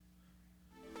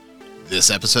This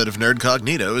episode of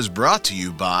Nerdcognito is brought to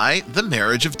you by The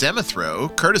Marriage of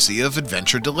Demethro, courtesy of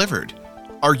Adventure Delivered.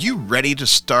 Are you ready to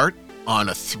start on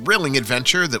a thrilling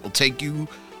adventure that will take you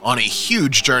on a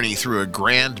huge journey through a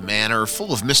grand manor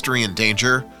full of mystery and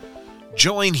danger?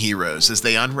 Join heroes as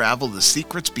they unravel the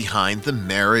secrets behind The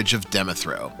Marriage of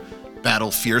Demethro, battle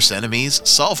fierce enemies,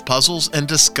 solve puzzles, and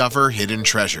discover hidden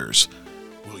treasures.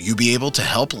 Will you be able to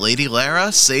help Lady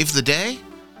Lara save the day?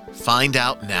 Find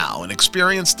out now and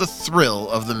experience the thrill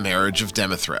of The Marriage of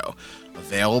Demethro.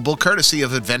 Available courtesy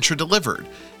of Adventure Delivered.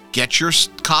 Get your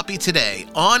copy today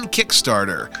on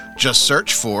Kickstarter. Just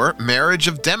search for Marriage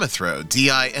of Demethro,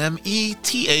 Dimethro,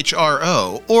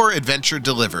 or Adventure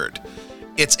Delivered.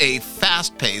 It's a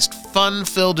fast-paced,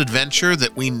 fun-filled adventure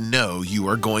that we know you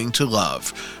are going to love.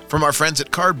 From our friends at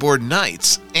Cardboard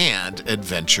Knights and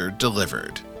Adventure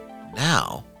Delivered.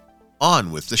 Now,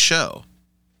 on with the show.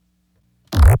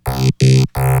 Nerdcognito.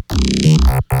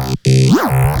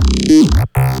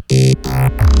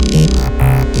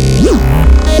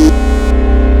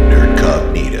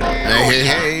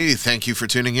 Hey, thank you for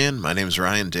tuning in. My name is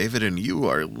Ryan David, and you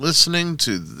are listening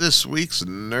to this week's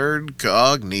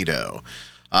Nerdcognito.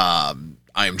 I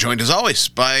am joined as always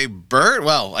by Bert.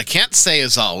 Well, I can't say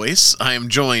as always. I am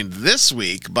joined this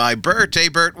week by Bert. Hey,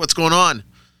 Bert, what's going on?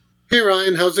 Hey,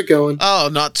 Ryan, how's it going? Oh,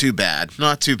 not too bad.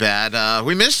 Not too bad.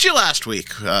 We missed you last week.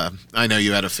 I know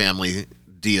you had a family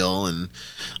deal, and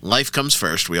life comes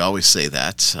first. We always say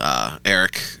that.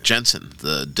 Eric Jensen,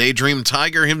 the Daydream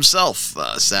Tiger himself,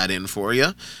 sat in for you.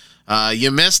 You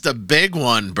missed a big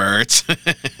one, Bert.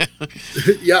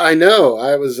 Yeah, I know.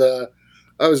 I was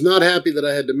not happy that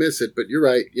I had to miss it, but you're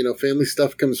right. You know, family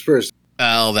stuff comes first.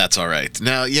 Oh, that's all right.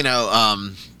 Now,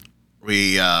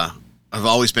 we I've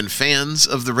always been fans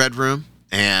of the Red Room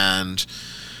and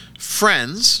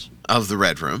friends of the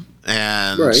Red Room,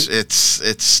 and right.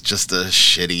 It's just a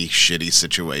shitty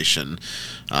situation.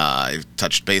 I've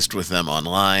touched base with them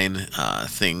online.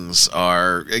 Things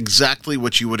are exactly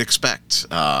what you would expect.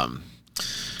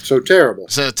 So terrible.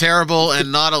 So terrible,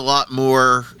 and not a lot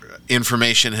more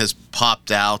information has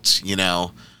popped out.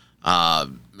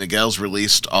 Miguel's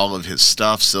released all of his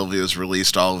stuff. Sylvia's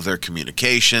released all of their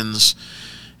communications.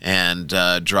 And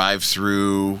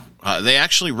Drive-Thru, they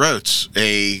actually wrote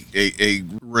a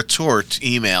retort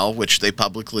email, which they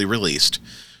publicly released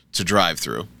to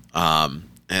Drive-Thru, and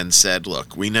said,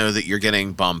 look, we know that you're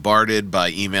getting bombarded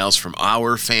by emails from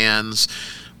our fans.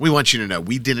 We want you to know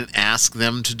we didn't ask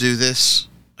them to do this.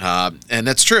 And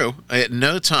that's true. At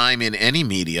no time in any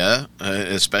media,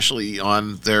 especially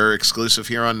on their exclusive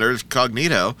here on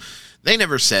Nerdcognito, they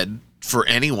never said for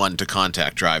anyone to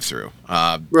contact Drive-Thru.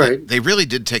 Right. They really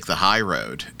did take the high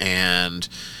road, and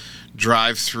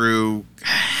Drive-Thru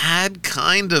had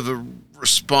kind of a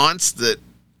response that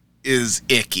is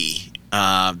icky.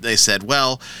 They said,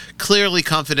 well, clearly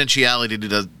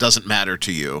confidentiality doesn't matter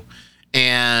to you,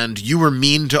 and you were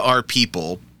mean to our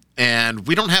people, and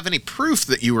we don't have any proof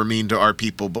that you were mean to our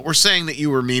people, but we're saying that you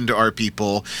were mean to our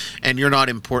people, and you're not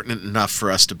important enough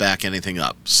for us to back anything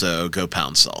up, so go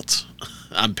pound salt.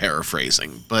 I'm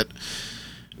paraphrasing, but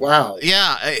wow.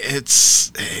 Yeah,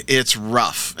 it's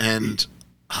rough, and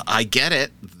I get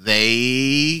it.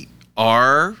 They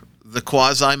are the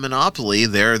quasi-monopoly.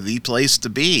 They're the place to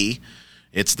be.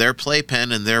 It's their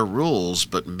playpen and their rules,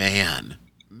 but man,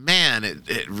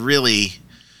 it really,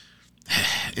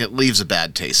 it leaves a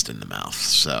bad taste in the mouth,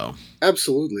 so.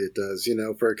 Absolutely it does.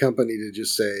 For a company to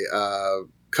just say,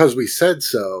 'cause we said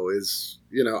so is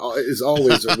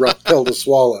always a rough pill to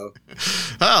swallow.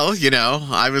 Well,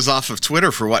 I was off of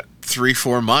Twitter for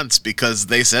 3-4 months because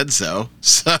they said so.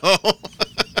 So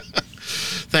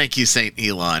thank you, St.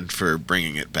 Elon, for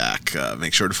bringing it back.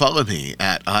 Make sure to follow me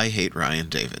at I Hate Ryan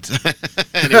David.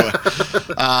 Anyway.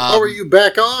 How are you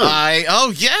back on?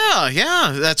 Oh,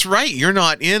 yeah, that's right. You're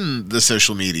not in the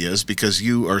social medias because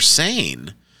you are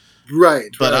sane.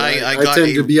 Right. But right. I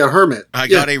tend to be a hermit. I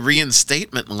got a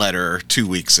reinstatement letter 2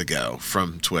 weeks ago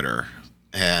from Twitter.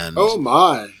 And oh,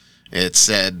 my. It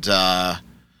said,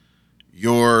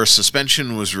 your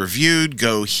suspension was reviewed.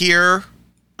 Go here.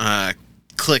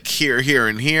 Click here, here,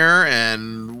 and here.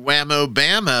 And whammo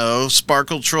bammo,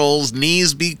 Sparkle Troll's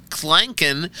knees be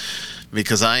clanking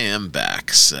because I am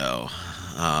back. So,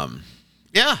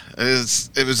 yeah,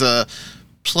 it was a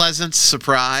pleasant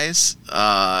surprise.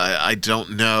 I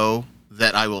don't know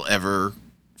that I will ever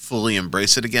fully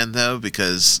embrace it again, though,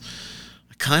 because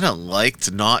I kind of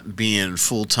liked not being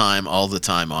full-time all the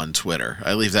time on Twitter.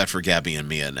 I leave that for Gabby and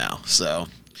Mia now. So,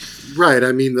 right.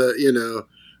 I mean, the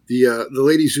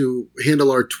ladies who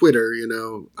handle our Twitter,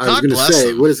 I was going to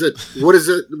say, what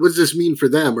does this mean for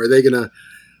them? Are they going to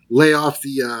lay off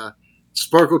the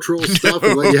Sparkle Troll stuff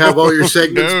and let you have all your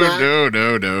segments back? No.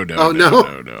 Oh,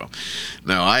 no?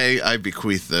 No, I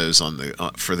bequeath those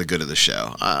for the good of the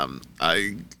show. I'm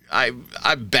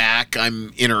back.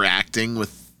 I'm interacting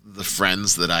with the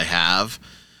friends that I have,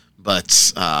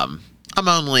 but I'm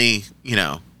only,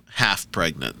 half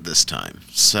pregnant this time.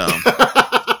 So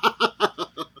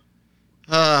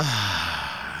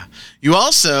you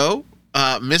also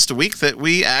missed a week that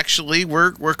we actually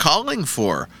were calling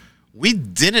for. We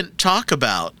didn't talk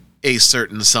about a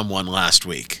certain someone last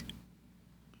week.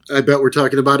 I bet we're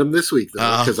talking about him this week,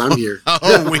 though, because I'm here.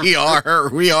 We are.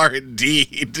 We are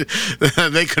indeed.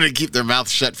 They couldn't keep their mouth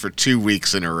shut for 2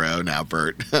 weeks in a row now,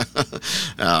 Bert.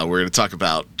 We're going to talk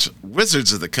about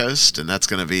Wizards of the Coast, and that's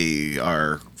going to be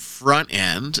our front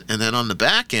end. And then on the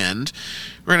back end,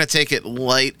 we're going to take it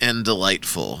light and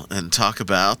delightful and talk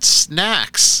about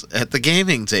snacks at the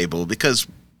gaming table, because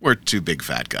we're two big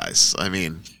fat guys. I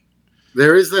mean,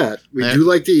 there is that. We do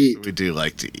like to eat. We do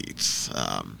like to eat.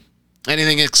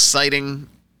 Anything exciting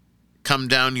come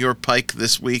down your pike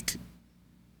this week?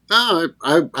 I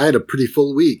had a pretty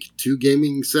full week. 2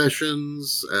 gaming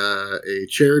sessions, a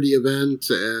charity event,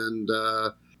 and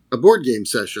a board game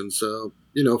session. So,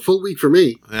 full week for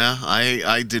me. Yeah,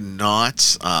 I did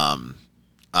not. I'm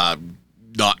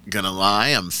not going to lie.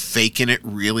 I'm faking it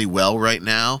really well right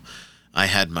now. I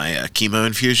had my chemo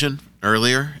infusion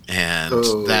earlier,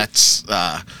 and that's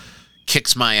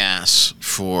kicks my ass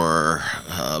for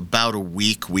about a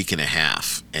week and a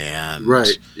half. And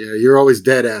right, yeah, you're always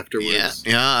dead afterwards.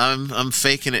 Yeah, I'm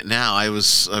faking it now. I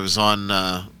was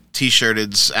on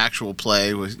T-Shirted's actual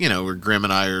play with where Grim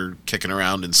and I are kicking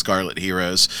around in Scarlet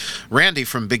Heroes. Randy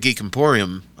from Big Geek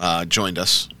Emporium joined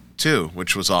us too,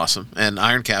 which was awesome, and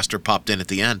Ironcaster popped in at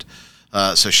the end.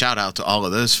 So shout out to all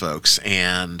of those folks.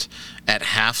 And at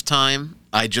halftime,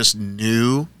 I just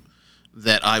knew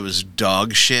that I was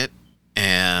dog shit,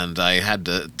 and I had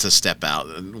to step out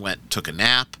and took a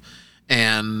nap.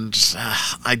 And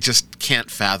I just can't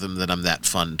fathom that I'm that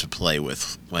fun to play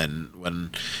with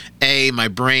when A, my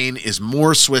brain is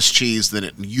more Swiss cheese than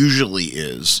it usually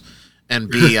is, and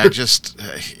B, I just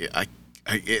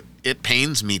it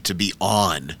pains me to be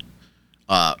on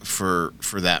for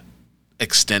that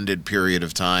extended period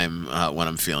of time when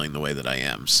I'm feeling the way that I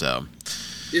am. So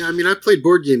yeah, I mean, I played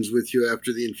board games with you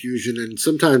after the infusion, and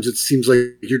sometimes it seems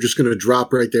like you're just going to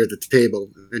drop right there at the table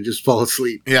and just fall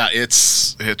asleep. Yeah,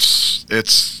 it's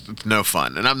no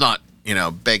fun, and I'm not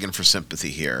begging for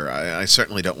sympathy here. I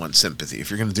certainly don't want sympathy. If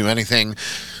you're going to do anything,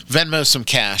 Venmo some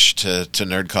cash to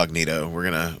Nerdcognito. We're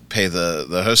going to pay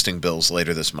the hosting bills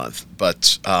later this month,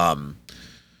 but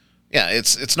yeah,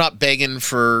 it's not begging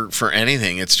for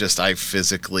anything. It's just I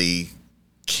physically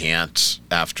can't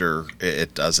after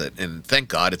it does it, and thank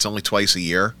God it's only twice a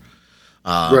year.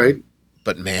 Right.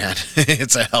 But man,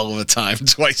 it's a hell of a time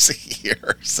twice a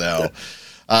year. So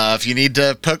if you need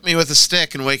to poke me with a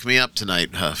stick and wake me up tonight,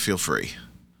 feel free.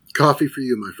 Coffee for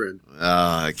you, my friend.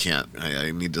 I can't.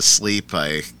 I need to sleep.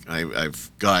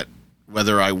 I've got,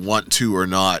 whether I want to or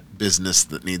not, business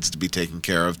that needs to be taken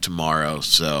care of tomorrow.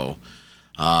 So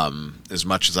as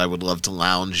much as I would love to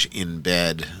lounge in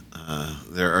bed,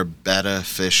 there are better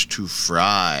fish to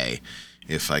fry,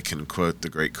 if I can quote the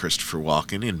great Christopher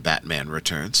Walken in Batman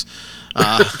Returns.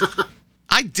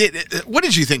 I did. What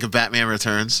did you think of Batman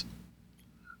Returns?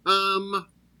 I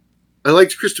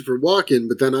liked Christopher Walken,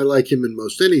 but then I like him in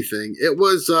most anything. It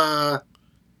was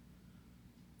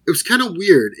kind of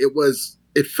weird.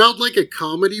 It felt like a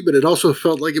comedy, but it also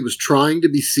felt like it was trying to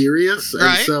be serious,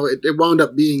 and so it wound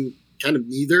up being kind of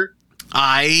neither.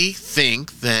 I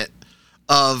think that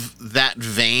of that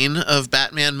vein of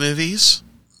Batman movies,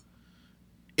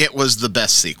 it was the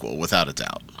best sequel, without a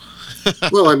doubt.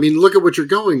 Well, I mean, look at what you're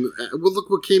going. Well, look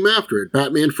what came after it: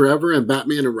 Batman Forever and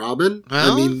Batman and Robin.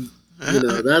 Well, I mean,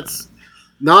 that's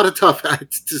not a tough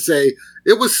act to say.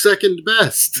 It was second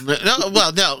best. No.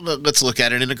 Let's look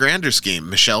at it in a grander scheme.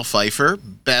 Michelle Pfeiffer,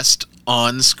 best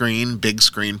on-screen,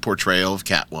 big-screen portrayal of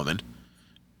Catwoman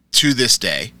to this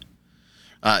day.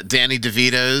 Danny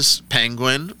DeVito's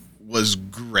Penguin was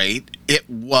great. It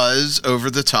was over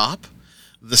the top.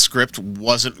 The script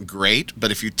wasn't great,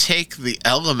 but if you take the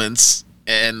elements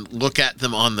and look at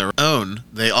them on their own,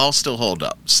 they all still hold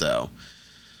up. So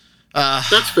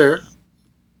that's fair.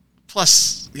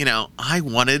 Plus, I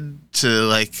wanted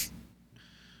to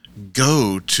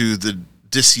go to the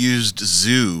disused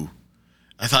zoo.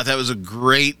 I thought that was a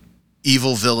great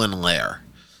evil villain lair.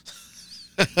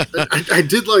 I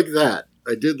did like that.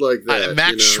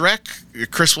 Max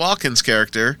Schreck, Chris Walken's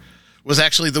character, was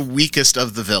actually the weakest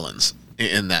of the villains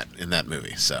in that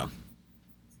movie. So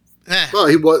Well,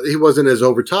 he wasn't as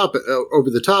over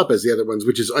the top as the other ones,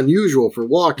 which is unusual for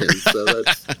Walken. So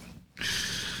that's.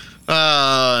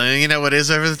 You know what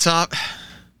is over the top?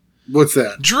 What's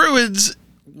that? Druid's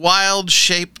wild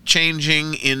shape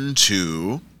changing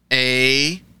into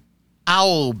a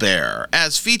owlbear,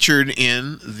 as featured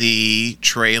in the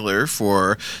trailer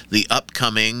for the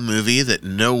upcoming movie that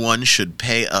no one should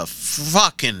pay a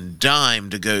fucking dime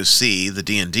to go see, the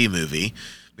D&D movie,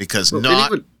 because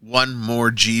one more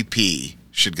GP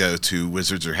should go to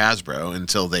Wizards or Hasbro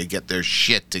until they get their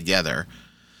shit together.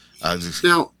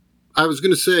 Now, I was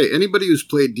going to say, anybody who's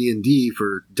played D&D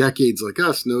for decades like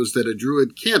us knows that a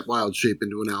druid can't wild shape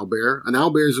into an owlbear. An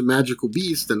owlbear is a magical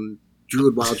beast, and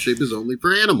druid wild shape is only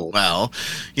for animals. Well,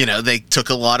 they took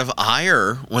a lot of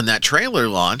ire when that trailer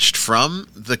launched from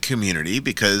the community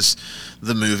because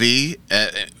the movie,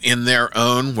 in their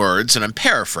own words, and I'm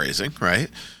paraphrasing, right?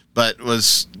 But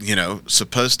was,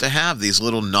 supposed to have these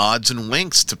little nods and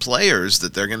winks to players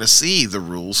that they're going to see the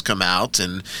rules come out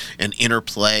and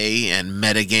interplay and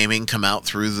metagaming come out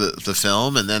through the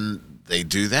film, and then they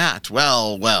do that.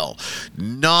 Well,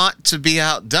 not to be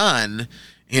outdone,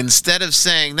 instead of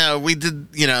saying, no, we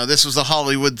did, this was a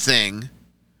Hollywood thing,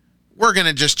 we're going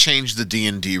to just change the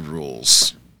D&D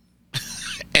rules.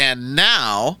 And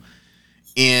now,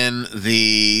 in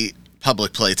the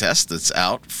public playtest that's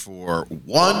out for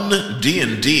one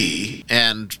D&D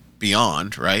and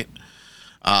beyond, right?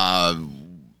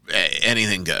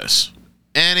 Anything goes.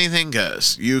 Anything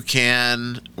goes. You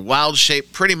can wild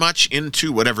shape pretty much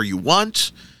into whatever you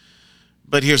want,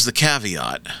 but here's the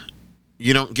caveat.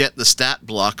 You don't get the stat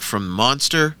block from the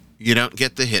monster. You don't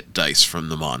get the hit dice from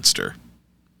the monster.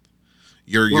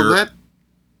 You're you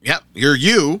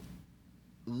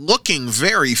looking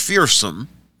very fearsome,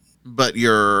 but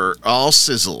you're all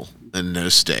sizzle and no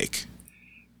steak.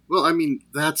 Well, I mean,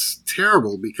 that's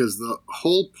terrible because the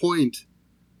whole point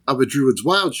of a druid's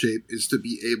wild shape is to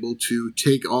be able to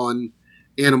take on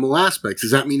animal aspects.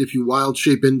 Does that mean if you wild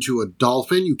shape into a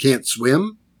dolphin, you can't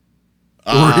swim?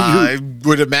 I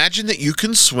would imagine that you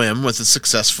can swim with a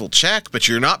successful check, but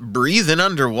you're not breathing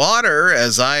underwater.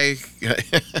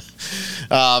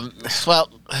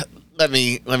 Well, let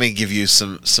me give you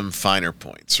some finer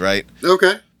points, right?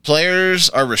 Okay. Players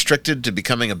are restricted to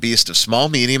becoming a beast of small,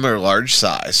 medium, or large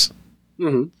size,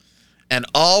 and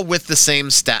all with the same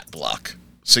stat block.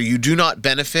 So you do not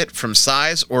benefit from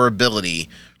size or ability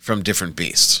from different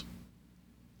beasts.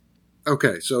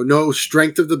 Okay, so no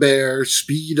strength of the bear,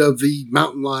 speed of the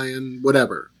mountain lion,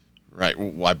 whatever. Right,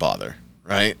 why bother,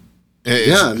 right?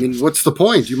 I mean, what's the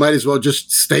point? You might as well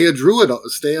just stay a druid,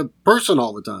 stay a person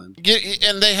all the time.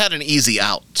 And they had an easy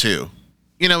out, too.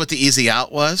 You know what the easy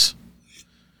out was?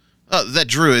 That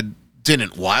druid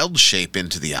didn't wild shape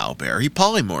into the owlbear. He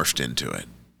polymorphed into it.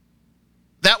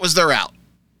 That was their out.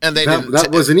 And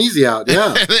that was an easy out,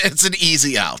 yeah. It's an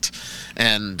easy out.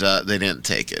 And they didn't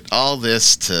take it. All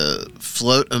this to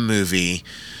float a movie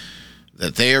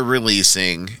that they are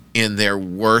releasing in their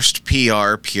worst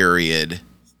PR period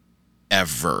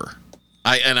ever.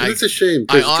 It's a shame.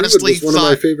 I honestly Druid was one of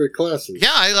my favorite classes. Yeah,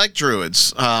 I like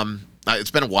druids.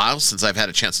 It's been a while since I've had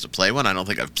a chance to play one. I don't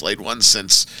think I've played one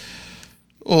since.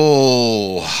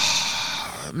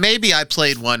 Maybe I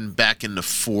played one back in the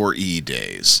 4E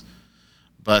days.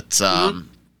 But I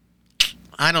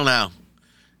don't know.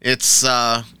 It's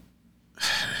not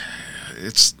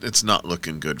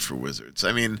looking good for Wizards.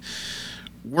 I mean,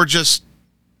 we're just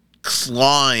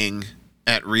clawing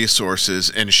at resources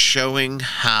and showing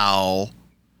how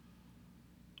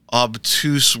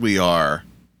obtuse we are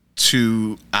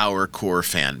to our core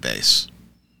fan base.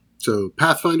 So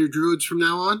Pathfinder druids from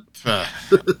now on?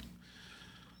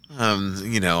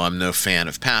 I'm no fan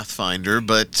of Pathfinder,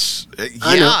 but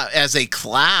as a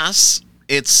class,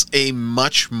 it's a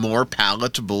much more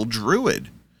palatable druid.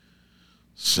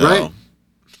 So, right.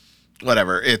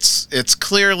 Whatever. It's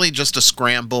clearly just a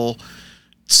scramble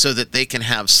so that they can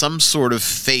have some sort of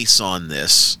face on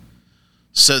this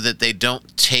so that they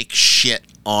don't take shit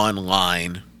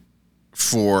online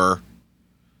for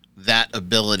that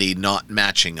ability not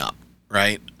matching up,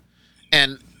 right?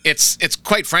 And it's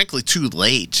quite frankly too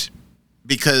late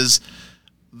because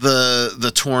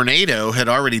the tornado had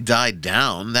already died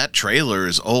down. That trailer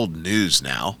is old news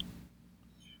now.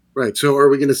 Right. So are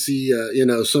we going to see,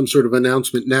 some sort of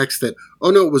announcement next that,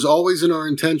 oh no, it was always in our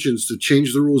intentions to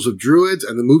change the rules of druids,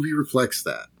 and the movie reflects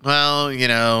that? Well,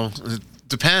 it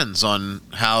depends on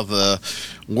how the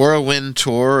whirlwind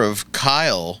tour of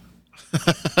Kyle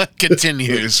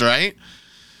continues, right?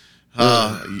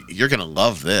 You're going to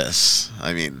love this.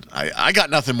 I mean, I got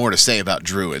nothing more to say about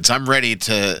druids. I'm ready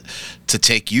to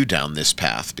take you down this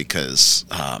path because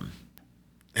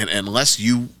and unless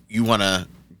you want to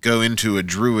go into a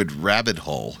druid rabbit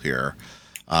hole here.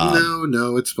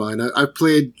 No, it's fine. I've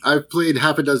played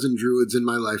half a dozen druids in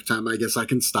my lifetime. I guess I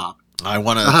can stop. I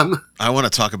want to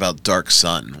talk about Dark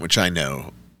Sun, which I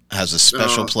know has a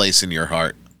special place in your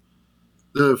heart.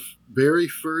 The very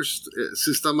first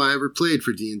system I ever played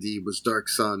for D&D was Dark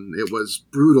Sun. It was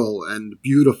brutal and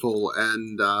beautiful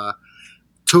and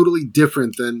totally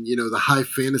different than, the high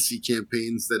fantasy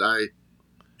campaigns that I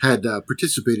had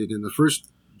participated in. The first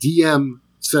DM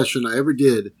session I ever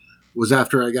did was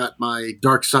after I got my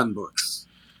Dark Sun books.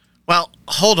 Well,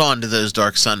 hold on to those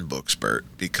Dark Sun books, Bert,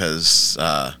 because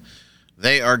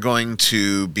they are going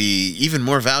to be even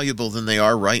more valuable than they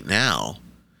are right now,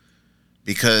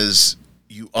 because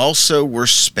you also were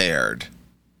spared.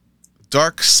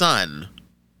 Dark Sun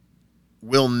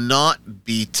will not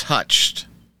be touched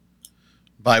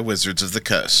by Wizards of the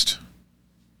Coast.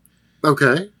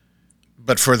 Okay.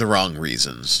 But for the wrong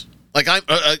reasons. Like,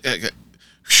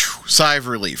 sigh of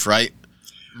relief, right?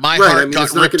 My heart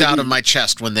got ripped out of my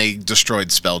chest when they destroyed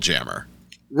Spelljammer.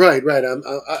 Right.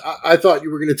 I thought you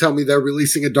were going to tell me they're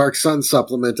releasing a Dark Sun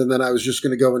supplement, and then I was just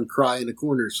going to go and cry in a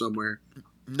corner somewhere.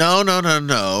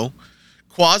 No.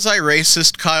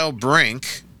 Quasi-racist Kyle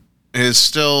Brink is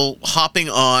still hopping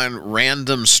on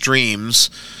random streams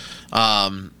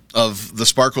of the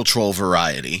Sparkle Troll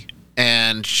variety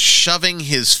and shoving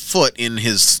his foot in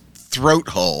his throat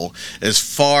hole as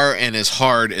far and as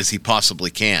hard as he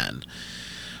possibly can.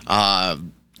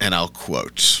 And I'll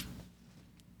quote,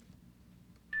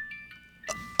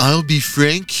 "I'll be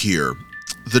frank here.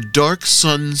 The Dark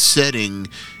Sun setting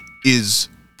is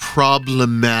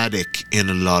problematic in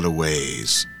a lot of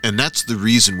ways, and that's the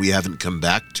reason we haven't come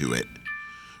back to it.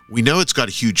 We know it's got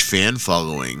a huge fan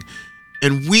following,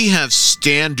 and we have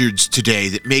standards today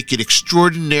that make it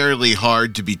extraordinarily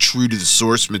hard to be true to the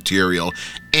source material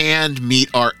and meet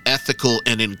our ethical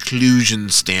and inclusion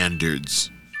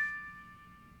standards."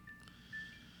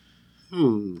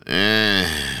 Well,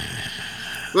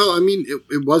 I mean,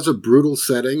 it was a brutal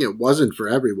setting. It wasn't for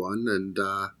everyone, and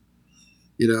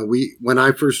when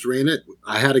I first ran it,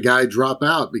 I had a guy drop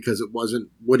out because it wasn't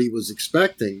what he was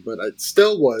expecting, but it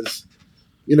still was,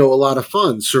 a lot of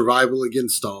fun. Survival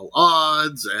against all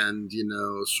odds and,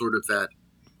 sort of that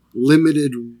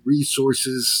limited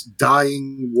resources,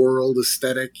 dying world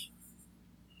aesthetic.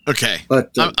 Okay.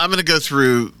 But I'm going to go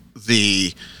through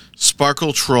the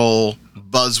Sparkle Troll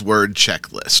buzzword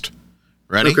checklist.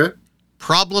 Ready? Okay.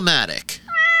 Problematic.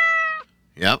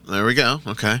 Yep, there we go.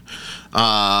 Okay.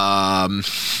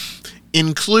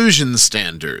 Inclusion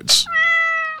standards.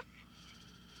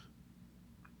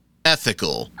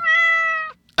 Ethical.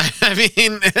 I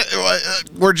mean,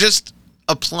 we're just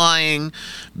applying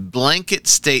blanket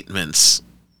statements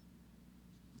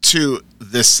to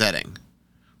this setting.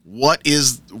 What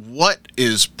is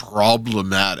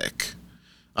problematic?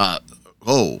 Are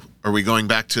we going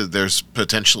back to there's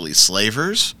potentially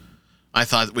slavers? I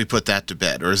thought we put that to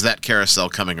bed. Or is that carousel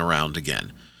coming around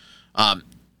again? The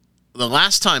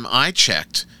last time I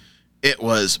checked, it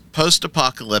was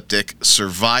post-apocalyptic,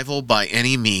 survival by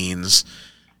any means.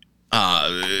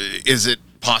 Is it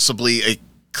possibly a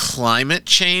climate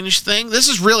change thing? This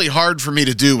is really hard for me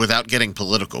to do without getting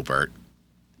political, Bert.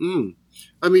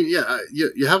 I mean, yeah,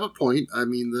 you have a point. I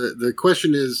mean, the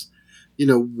question is,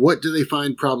 what do they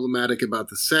find problematic about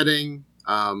the setting?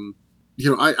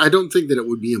 I don't think that it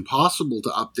would be impossible to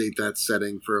update that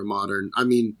setting for a modern. I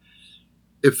mean,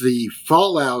 if the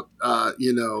Fallout,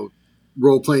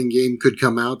 role-playing game could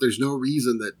come out, there's no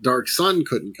reason that Dark Sun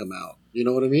couldn't come out. You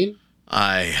know what I mean?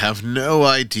 I have no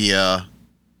idea,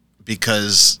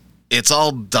 because it's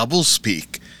all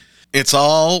doublespeak. It's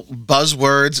all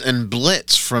buzzwords and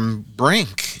blitz from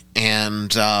Brink,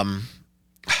 and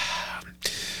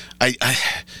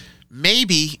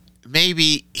maybe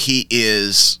he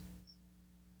is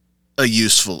a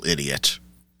useful idiot.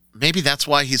 Maybe that's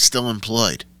why he's still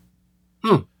employed.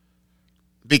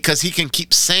 Because he can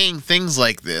keep saying things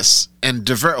like this and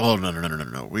divert. Oh,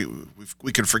 no.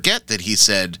 We can forget that he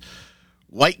said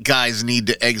white guys need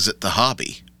to exit the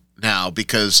hobby now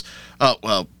because,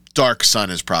 Dark Sun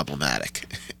is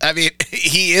problematic. I mean,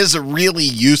 he is a really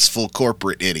useful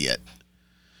corporate idiot.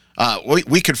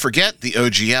 We could forget the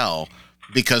OGL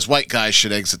because white guys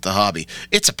should exit the hobby.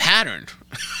 It's a pattern.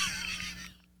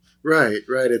 Right.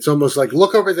 It's almost like,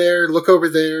 look over there, look over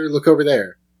there, look over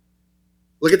there.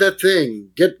 Look at that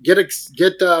thing. Get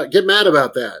mad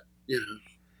about that.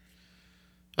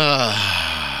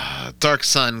 Dark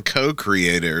Sun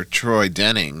co-creator Troy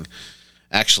Denning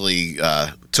actually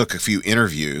took a few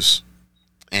interviews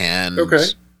and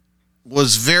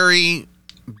was very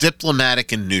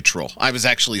Diplomatic and neutral. I was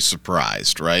actually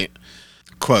surprised, right?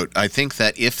 Quote, I think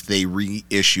that if they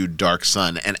reissued Dark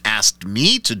Sun and asked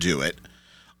me to do it,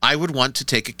 I would want to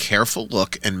take a careful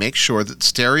look and make sure that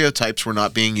stereotypes were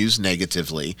not being used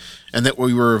negatively and that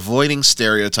we were avoiding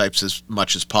stereotypes as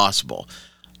much as possible.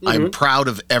 Mm-hmm. I'm proud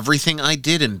of everything I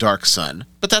did in Dark Sun,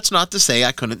 but that's not to say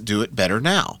I couldn't do it better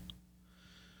now.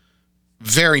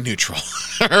 Very neutral,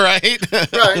 right?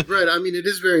 Right. I mean, it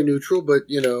is very neutral, but,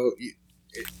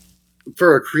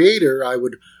 for a creator, I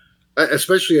would,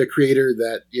 especially a creator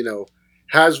that,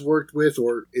 has worked with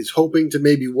or is hoping to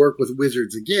maybe work with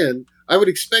Wizards again, I would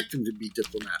expect him to be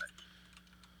diplomatic.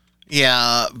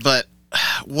 Yeah, but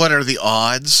what are the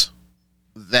odds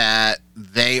that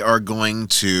they are going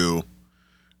to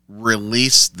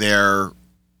release their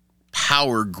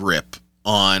power grip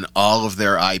on all of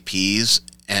their IPs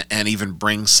and even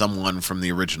bring someone from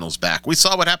the originals back? We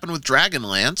saw what happened with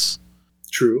Dragonlance.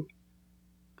 True.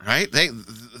 Right?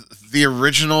 The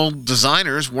original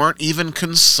designers weren't even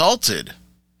consulted.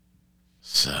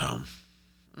 So,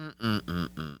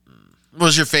 what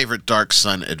was your favorite Dark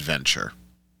Sun adventure?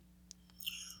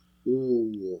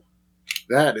 Ooh,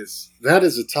 that is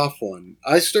a tough one.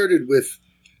 I started with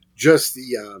just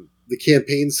the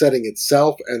campaign setting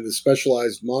itself and the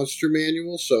specialized monster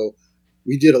manual, so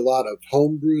we did a lot of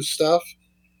homebrew stuff.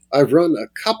 I've run a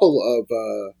couple of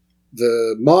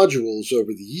the modules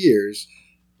over the years.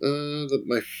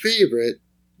 My favorite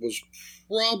was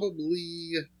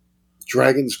probably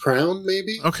Dragon's Crown,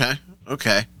 maybe? Okay.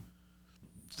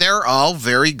 They're all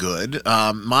very good.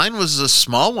 Mine was a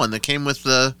small one that came with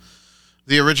the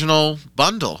original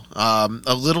bundle,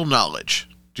 A Little Knowledge.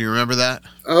 Do you remember that?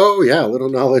 Oh, yeah. A Little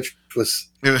Knowledge was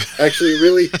actually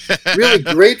really, really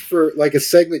great for like a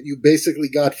segment you basically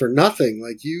got for nothing.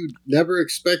 Like you never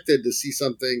expected to see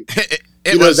something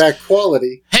it was that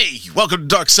quality. Hey, welcome to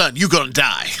Dark Sun. You gonna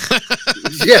die.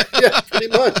 yeah, pretty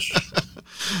much.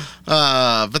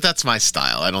 But that's my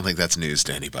style. I don't think that's news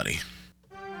to anybody.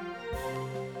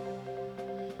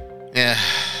 Yeah,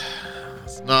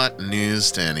 it's not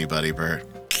news to anybody,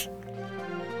 Bert.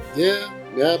 Yeah.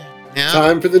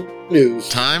 Time for the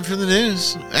news.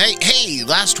 Hey,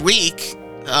 last week,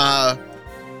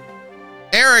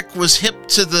 Eric was hip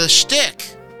to the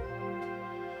shtick.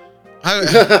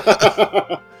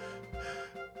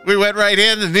 We went right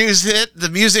in, the news hit, the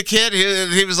music hit,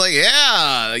 he was like,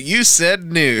 yeah, you said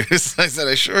news. I said,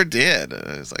 I sure did.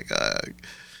 I was like,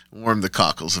 warmed the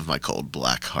cockles of my cold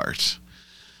black heart.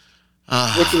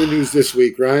 What's in the news this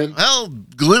week, Ryan? Well,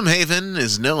 Gloomhaven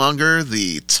is no longer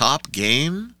the top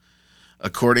game,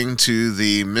 according to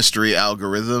the mystery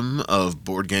algorithm of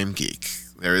Board Game Geek.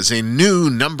 There is a new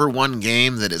number one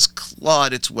game that has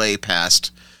clawed its way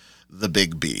past the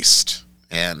big beast,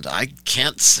 and I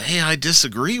can't say I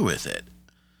disagree with it.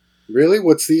 Really?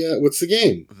 What's the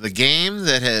game? The game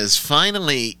that has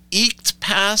finally eked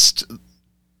past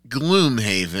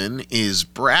Gloomhaven is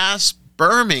Brass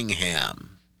Birmingham.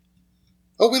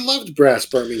 Oh, we loved Brass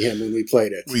Birmingham when we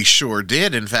played it. We sure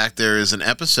did. In fact, there is an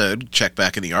episode, check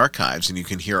back in the archives, and you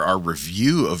can hear our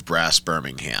review of Brass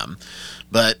Birmingham.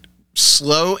 But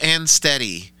slow and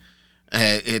steady,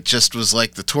 it just was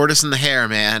like the tortoise and the hare,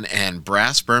 man, and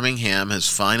Brass Birmingham has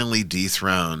finally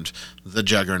dethroned the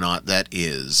juggernaut that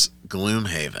is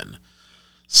Gloomhaven.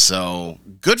 So,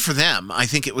 good for them. I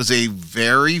think it was a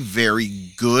very, very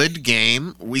good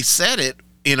game. We said it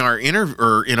in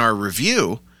our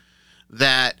review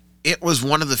that it was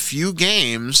one of the few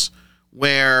games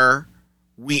where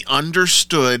we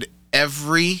understood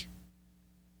every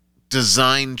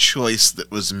design choice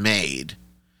that was made.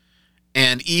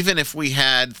 And even if we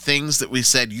had things that we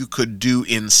said you could do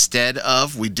instead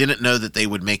of, we didn't know that they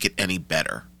would make it any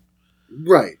better.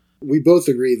 Right. We both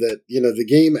agree that, the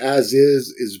game as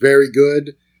is very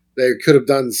good. They could have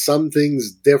done some things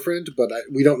different, but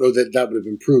we don't know that would have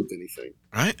improved anything.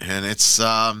 Right. And it's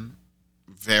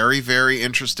very, very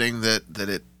interesting that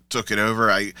it took it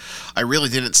over. I really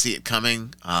didn't see it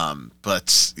coming.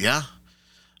 But yeah,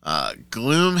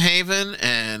 Gloomhaven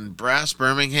and Brass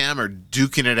Birmingham are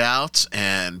duking it out,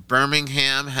 and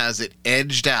Birmingham has it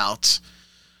edged out,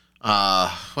 by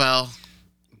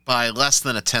less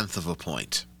than 1/10 of a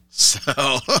point. So,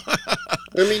 I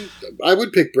mean, I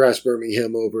would pick Brass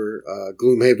Birmingham over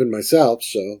Gloomhaven myself.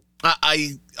 So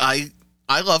I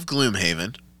love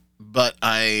Gloomhaven, but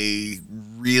I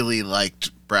really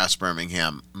liked Brass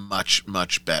Birmingham much,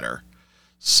 much better.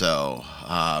 So,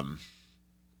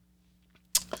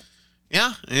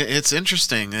 yeah, it's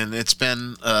interesting, and it's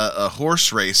been a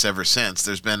horse race ever since.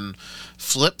 There's been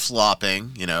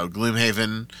flip-flopping.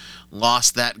 Gloomhaven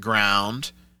lost that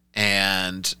ground,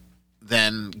 and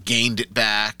then gained it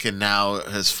back, and now it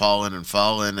has fallen and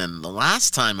fallen. And the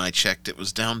last time I checked, it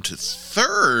was down to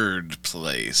 3rd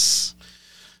place.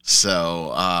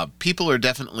 So people are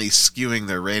definitely skewing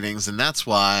their ratings, and that's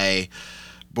why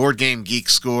Board Game Geek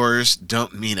scores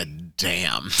don't mean a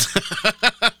damn.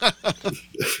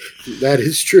 That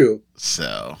is true.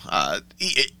 So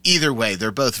either way,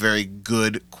 they're both very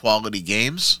good quality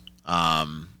games.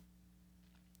 I'm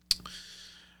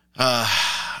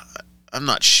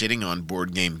not shitting on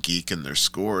Board Game Geek and their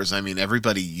scores. I mean,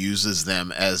 everybody uses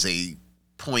them as a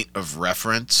point of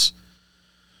reference.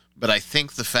 But I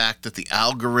think the fact that the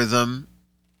algorithm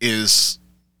is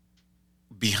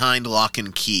behind lock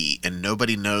and key and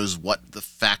nobody knows what the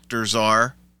factors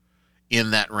are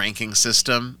in that ranking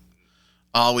system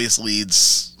always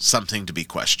leads something to be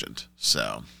questioned.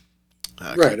 So,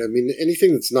 right. I mean,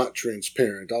 anything that's not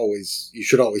transparent, you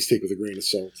should always take with a grain of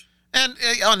salt. And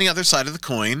on the other side of the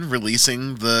coin,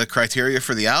 releasing the criteria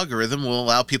for the algorithm will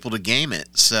allow people to game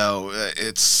it. So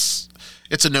it's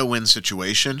a no-win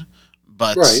situation.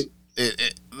 But right.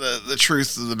 The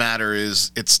truth of the matter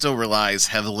is it still relies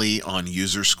heavily on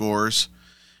user scores.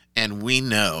 And we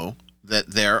know that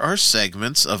there are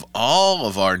segments of all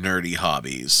of our nerdy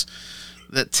hobbies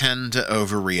that tend to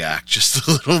overreact just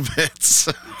a little bit.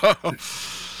 So,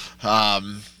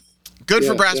 good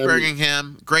for Brass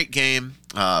Birmingham. Great game.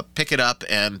 Pick it up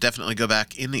and definitely go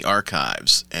back in the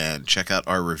archives and check out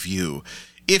our review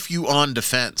if you on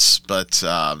defense. But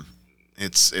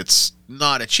it's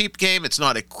not a cheap game. It's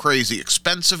not a crazy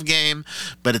expensive game,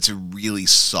 but it's a really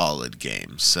solid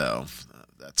game. So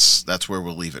that's where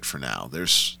we'll leave it for now.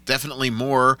 There's definitely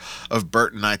more of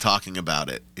Bert and I talking about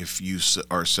it if you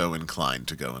are so inclined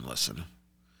to go and listen.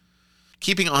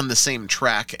 Keeping on the same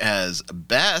track as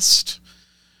best,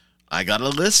 I got a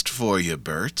list for you,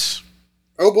 Bert.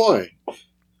 Oh, boy.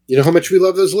 You know how much we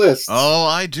love those lists. Oh,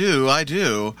 I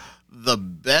do. The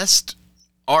best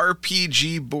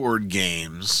RPG board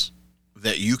games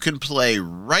that you can play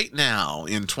right now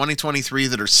in 2023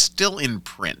 that are still in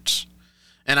print.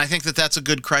 And I think that that's a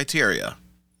good criteria.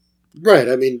 Right.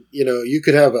 I mean, you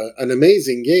could have an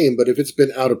amazing game, but if it's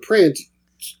been out of print,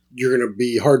 you're going to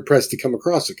be hard-pressed to come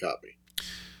across a copy.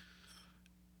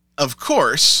 Of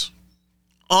course,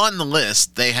 on the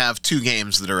list, they have 2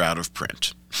 games that are out of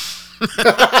print.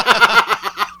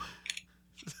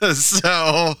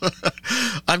 So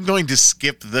I'm going to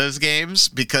skip those games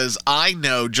because I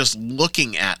know just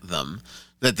looking at them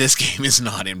that this game is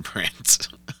not in print.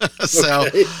 So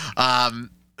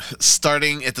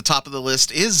starting at the top of the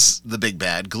list is the big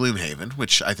bad Gloomhaven,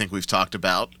 which I think we've talked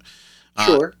about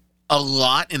Sure. a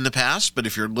lot in the past. But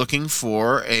if you're looking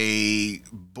for a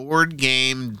board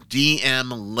game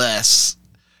DM-less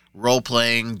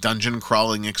role-playing dungeon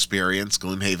crawling experience,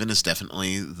 Gloomhaven is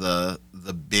definitely the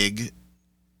big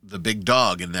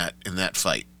dog in that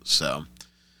fight. So,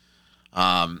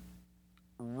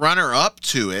 runner up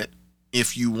to it,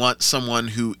 if you want someone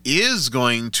who is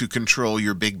going to control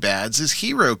your big bads, is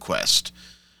Hero Quest.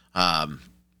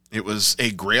 It was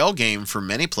a grail game for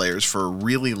many players for a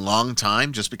really long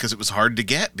time, just because it was hard to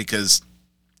get. Because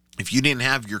if you didn't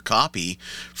have your copy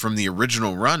from the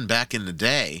original run back in the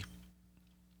day,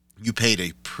 you paid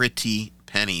a pretty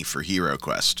penny for Hero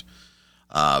Quest.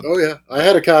 Oh, yeah. I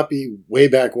had a copy way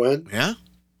back when. Yeah.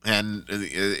 And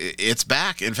it's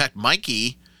back. In fact,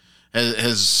 Mikey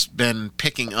has been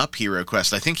picking up Hero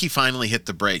Quest. I think he finally hit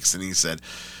the brakes, and he said,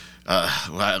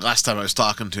 last time I was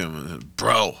talking to him,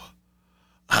 bro,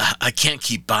 I can't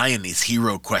keep buying these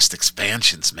Hero Quest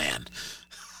expansions, man.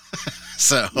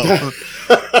 So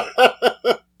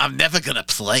I'm never going to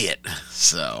play it.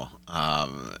 So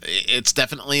it's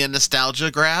definitely a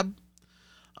nostalgia grab.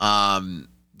 The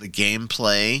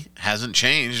gameplay hasn't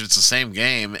changed. It's the same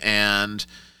game, and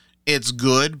it's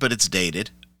good, but it's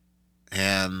dated.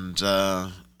 And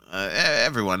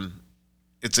everyone,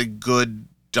 it's a good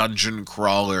dungeon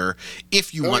crawler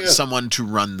if you want someone to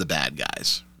run the bad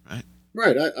guys, right?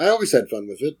 Right. I always had fun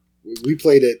with it. We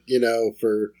played it,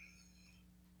 for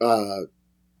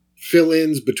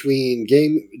fill-ins between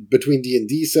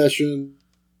D&D session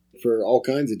for all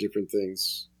kinds of different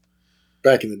things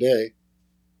back in the day.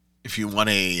 If you want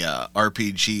a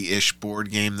RPG-ish board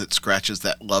game that scratches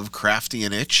that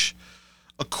Lovecraftian itch,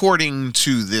 according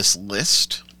to this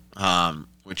list,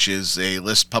 which is a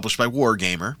list published by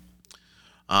Wargamer,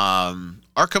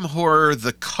 Arkham Horror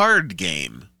the card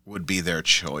game would be their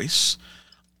choice.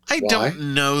 I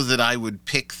don't know that I would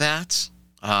pick that.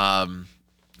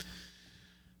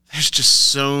 There's just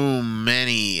so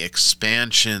many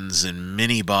expansions and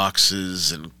mini boxes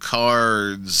and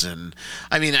cards. And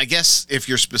I mean, I guess if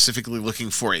you're specifically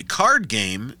looking for a card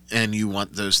game and you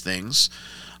want those things,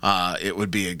 it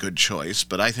would be a good choice.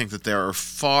 But I think that there are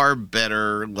far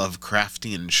better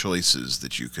Lovecraftian choices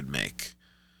that you could make.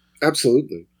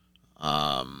 Absolutely.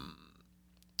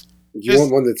 You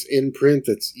want one that's in print,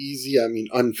 that's easy? I mean,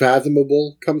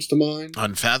 Unfathomable comes to mind.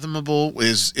 Unfathomable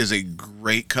is a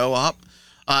great co-op.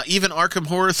 Even Arkham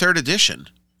Horror 3rd Edition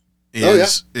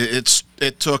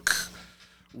it took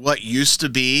what used to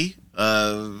be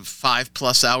a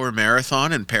 5+ hour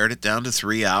marathon and pared it down to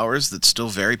 3 hours. That's still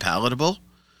very palatable.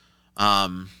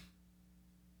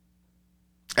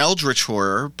 Eldritch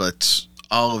Horror, but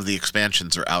all of the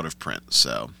expansions are out of print,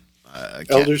 so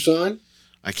Elder Sign?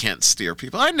 I can't steer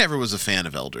people. I never was a fan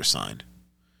of Elder Sign.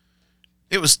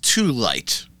 It was too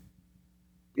light.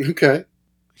 Okay.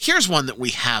 Here's one that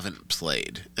we haven't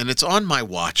played, and it's on my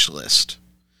watch list.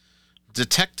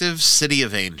 Detective City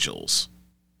of Angels.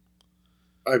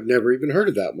 I've never even heard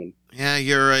of that one. Yeah,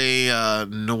 you're a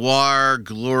noir,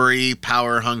 glory,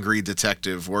 power-hungry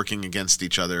detective working against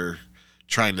each other,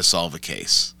 trying to solve a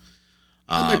case.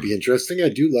 That might be interesting. I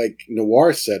do like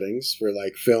noir settings for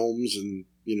like films and,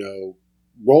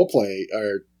 role play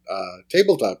or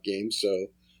tabletop games, so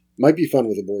might be fun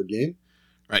with a board game.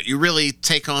 Right, you really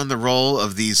take on the role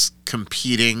of these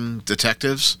competing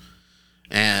detectives,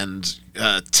 and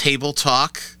table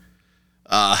talk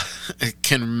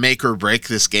can make or break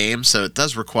this game, so it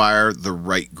does require the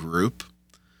right group.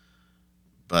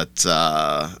 But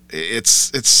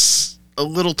it's a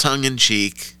little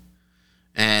tongue-in-cheek,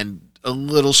 and a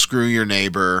little screw your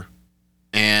neighbor,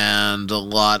 and a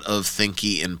lot of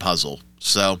thinky and puzzle.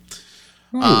 So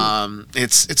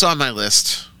it's on my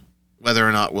list. Whether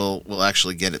or not we'll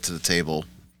actually get it to the table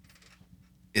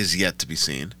is yet to be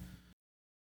seen.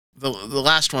 The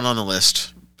last one on the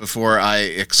list, before I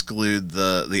exclude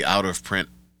the out-of-print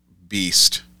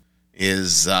beast,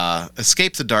 is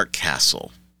Escape the Dark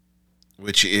Castle,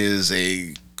 which is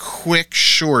a quick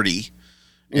shorty.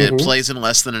 Mm-hmm. It plays in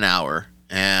less than an hour,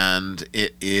 and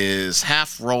it is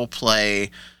half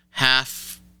role-play,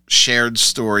 half shared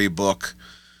storybook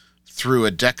through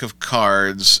a deck of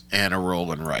cards and a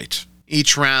roll and write.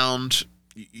 Each round,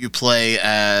 you play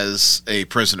as a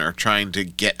prisoner trying to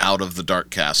get out of the dark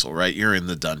castle, right? You're in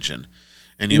the dungeon.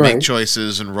 And you make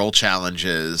choices and roll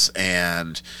challenges,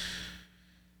 and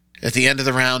at the end of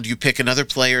the round, you pick another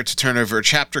player to turn over a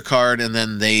chapter card, and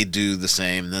then they do the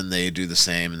same, then they do the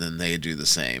same, and then they do the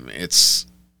same. It's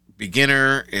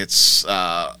beginner. It's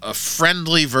a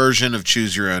friendly version of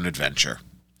Choose Your Own Adventure.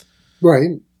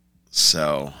 Right.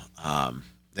 So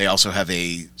they also have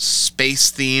a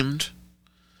space-themed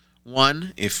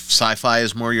one, if sci-fi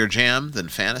is more your jam than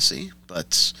fantasy,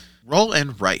 but roll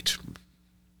and write.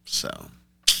 So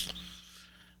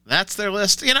that's their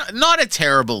list. Not a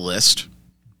terrible list.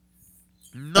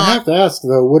 I have to ask,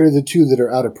 though, what are the two that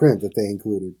are out of print that they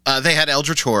included? They had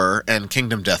Eldritch Horror and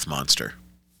Kingdom Death Monster.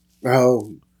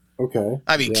 Oh, okay.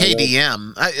 I mean,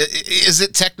 KDM, is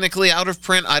it technically out of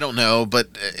print? I don't know, but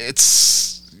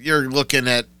you're looking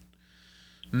at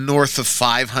north of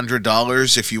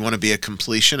 $500 if you want to be a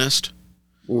completionist.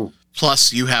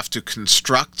 Plus, you have to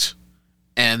construct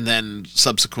and then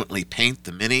subsequently paint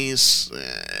the minis.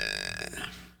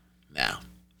 No.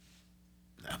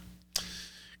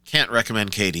 Can't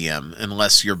recommend KDM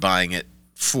unless you're buying it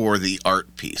for the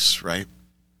art piece, right?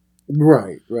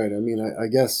 Right. I mean, I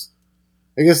guess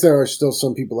there are still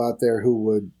some people out there who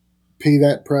would pay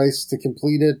that price to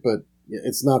complete it, but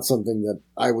it's not something that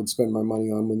I would spend my money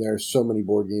on when there are so many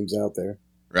board games out there.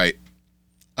 Right.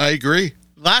 I agree.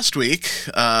 Last week,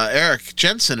 Eric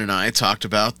Jensen and I talked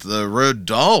about the Roald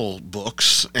Dahl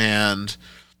books and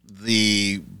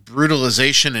the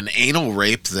brutalization and anal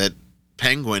rape that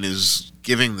Penguin is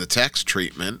giving the text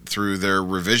treatment through their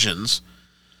revisions.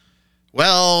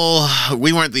 Well,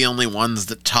 we weren't the only ones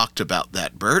that talked about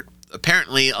that, Bert.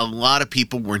 Apparently, a lot of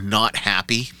people were not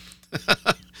happy.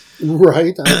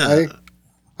 Right. I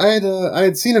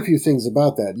had seen a few things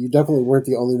about that. You definitely weren't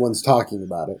the only ones talking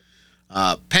about it.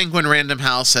 Penguin Random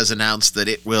House has announced that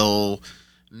it will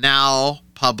now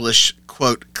publish,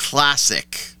 quote,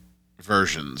 classic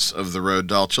versions of the Roald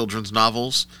Dahl children's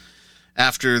novels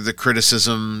after the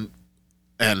criticism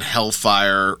and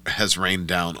hellfire has rained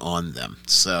down on them.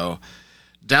 So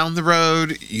down the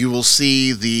road, you will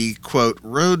see the, quote,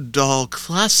 Roald Dahl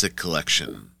Classic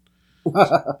Collection.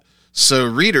 So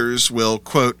readers will,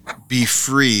 quote, be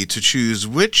free to choose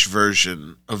which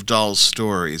version of Dahl's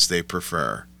stories they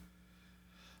prefer.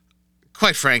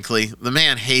 Quite frankly, the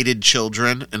man hated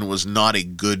children and was not a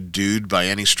good dude by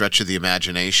any stretch of the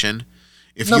imagination.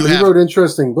 He wrote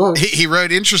interesting books. He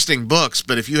wrote interesting books,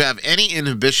 but if you have any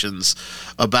inhibitions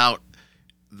about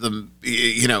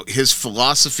his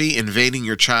philosophy invading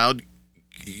your child,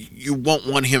 you won't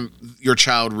want your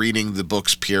child reading the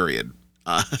books, period.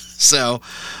 So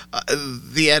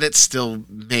the edits still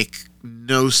make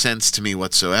no sense to me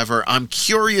whatsoever. I'm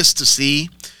curious to see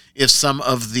if some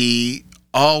of the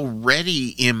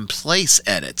already in place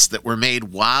edits that were made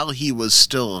while he was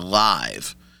still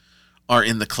alive are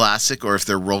in the classic, or if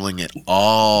they're rolling it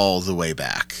all the way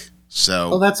back.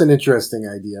 So, that's an interesting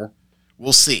idea.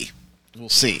 We'll see.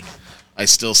 I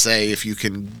still say if you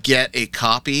can get a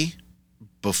copy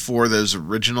before those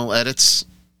original edits,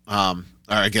 or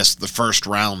I guess the first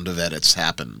round of edits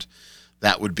happened,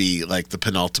 that would be like the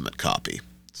penultimate copy.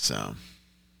 So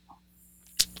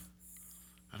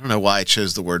I don't know why I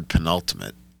chose the word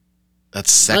penultimate.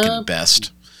 That's second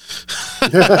best.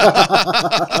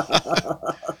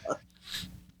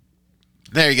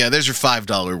 There you go. There's your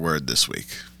 $5 word this week.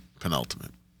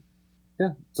 Penultimate. Yeah,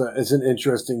 so it's an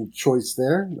interesting choice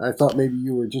there. I thought maybe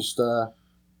you were just, now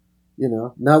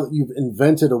that you've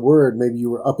invented a word, maybe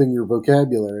you were upping your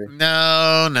vocabulary.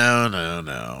 No.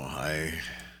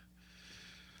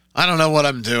 I don't know what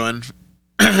I'm doing.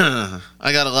 I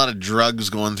got a lot of drugs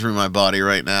going through my body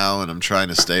right now, and I'm trying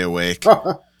to stay awake.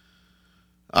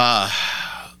 Last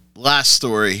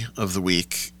story of the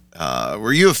week.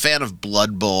 Were you a fan of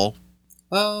Blood Bowl?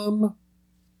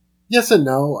 Yes and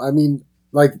no. I mean,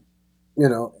 like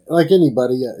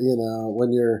anybody,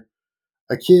 when you're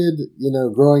a kid,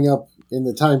 growing up in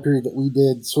the time period that we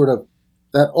did, sort of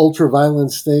that ultra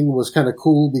violence thing was kind of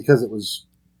cool because it was,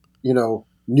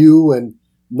 new and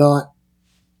not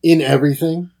in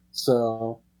everything.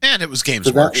 So, and it was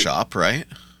Games Workshop, right?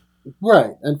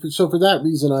 Right. And so for that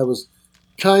reason, I was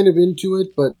kind of into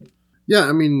it. But yeah,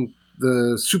 I mean,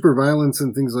 the super violence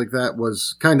and things like that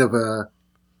was kind of a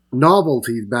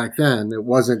novelty back then. It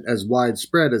wasn't as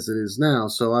widespread as it is now,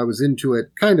 so I was into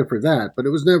it kind of for that, but it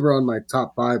was never on my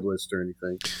top 5 list or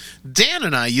anything. Dan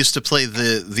and I used to play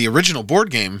the original board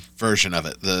game version of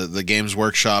it, the Games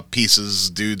Workshop pieces,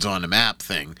 dudes on a map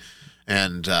thing,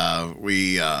 and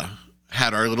we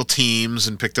had our little teams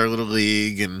and picked our little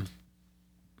league, and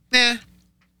then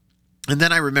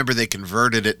I remember they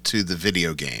converted it to the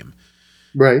video game.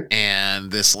 Right. And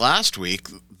this last week,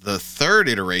 the 3rd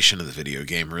iteration of the video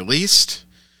game released,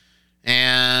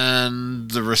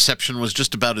 and the reception was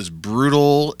just about as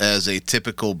brutal as a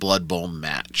typical Blood Bowl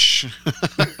match.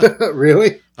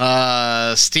 Really?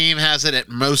 Steam has it at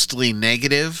mostly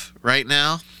negative right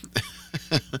now.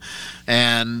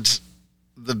 And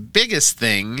the biggest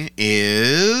thing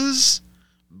is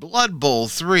Blood Bowl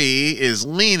 3 is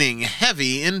leaning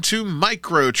heavy into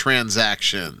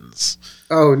microtransactions.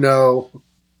 Oh, no.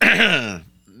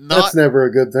 That's never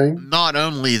a good thing. Not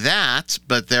only that,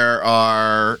 but there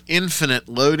are infinite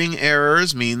loading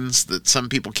errors, means that some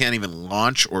people can't even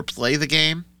launch or play the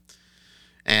game.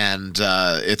 And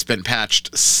it's been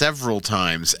patched several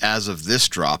times as of this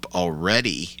drop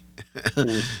already,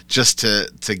 just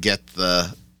to get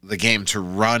the game to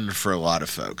run for a lot of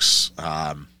folks.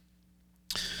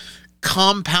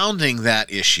 Compounding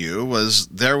that issue was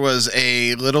there was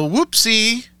a little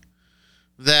whoopsie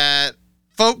that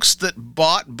folks that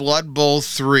bought Blood Bowl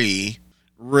 3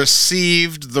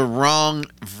 received the wrong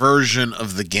version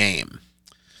of the game.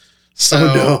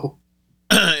 So,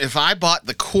 if I bought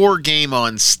the core game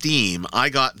on Steam, I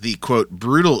got the, quote,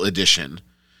 Brutal Edition,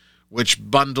 which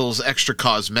bundles extra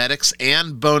cosmetics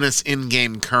and bonus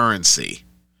in-game currency.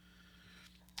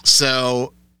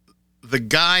 So, the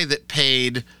guy that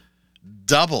paid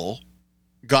double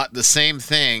got the same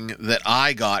thing that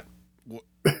I got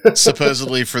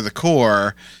supposedly for the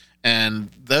core, and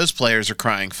those players are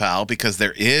crying foul because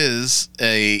there is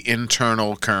a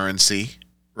internal currency,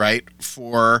 right,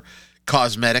 for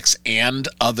cosmetics and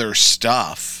other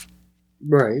stuff,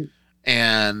 right?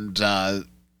 And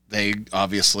they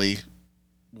obviously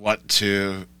want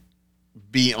to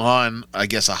be on, I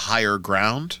guess, a higher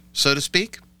ground, so to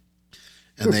speak,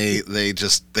 and they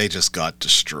just got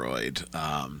destroyed.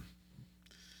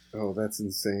 Oh, that's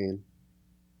insane.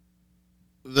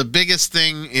 The biggest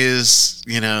thing is,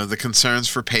 the concerns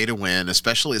for pay to win,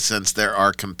 especially since there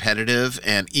are competitive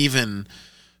and even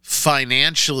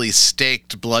financially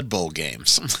staked Blood Bowl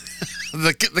games.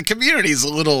 the community is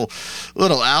a little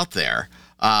out there.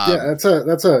 That's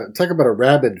a talk about a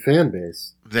rabid fan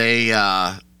base. They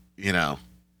are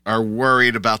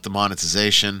worried about the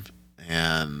monetization,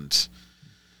 and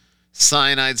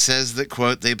Cyanide says that,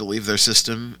 quote, they believe their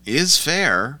system is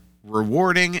fair,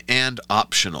 rewarding, and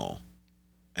optional,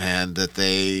 and that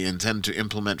they intend to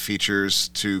implement features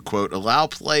to, quote, allow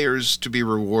players to be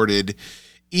rewarded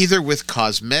either with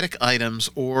cosmetic items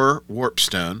or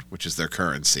Warpstone, which is their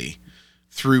currency,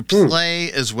 through play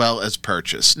as well as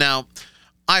purchase. Now,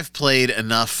 I've played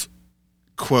enough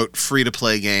quote,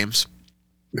 free-to-play games.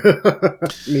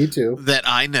 Me too. That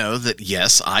I know that,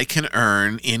 yes, I can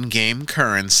earn in-game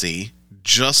currency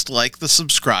just like the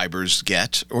subscribers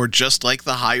get, or just like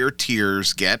the higher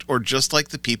tiers get, or just like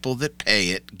the people that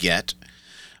pay it get.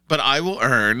 But I will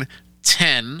earn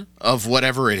 10 of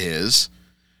whatever it is,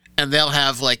 and they'll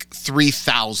have like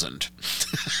 3,000.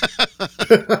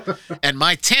 And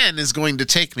my 10 is going to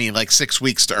take me like 6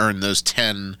 weeks to earn those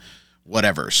 10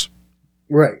 whatevers.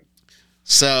 Right.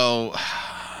 So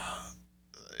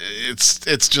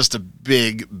it's just a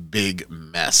big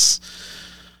mess.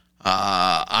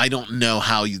 I don't know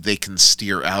how they can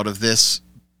steer out of this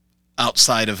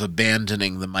outside of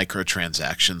abandoning the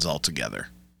microtransactions altogether.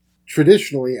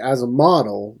 Traditionally, as a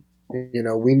model,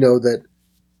 we know that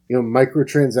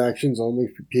microtransactions only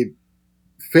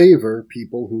favor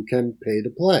people who can pay to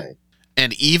play.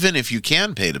 And even if you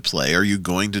can pay to play, are you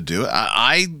going to do it?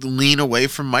 I lean away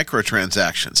from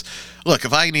microtransactions. Look,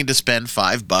 if I need to spend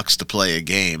 $5 to play a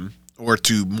game or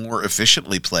to more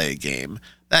efficiently play a game,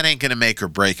 that ain't going to make or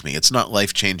break me. It's not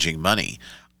life-changing money.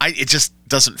 It just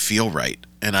doesn't feel right,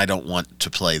 and I don't want to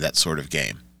play that sort of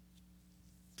game.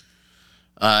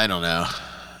 I don't know.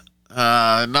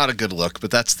 Not a good look,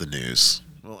 but that's the news.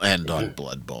 We'll end on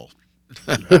Blood Bowl.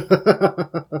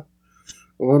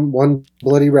 One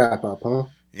bloody wrap-up, huh?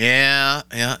 Yeah.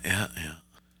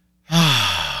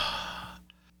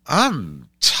 I'm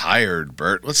tired,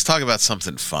 Bert. Let's talk about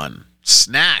something fun.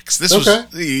 Snacks. This okay.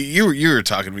 was you were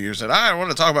talking to me. You said, I want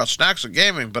to talk about snacks and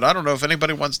gaming, but I don't know if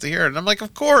anybody wants to hear it. And I'm like,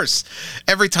 of course.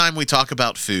 Every time we talk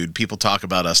about food, people talk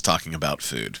about us talking about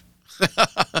food.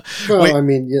 Well, I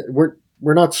mean, we're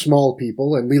not small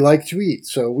people, and we like to eat,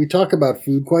 so we talk about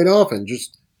food quite often,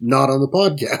 just not on the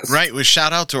podcast. Right. We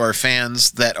shout out to our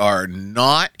fans that are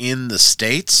not in the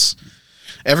States.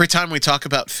 Every time we talk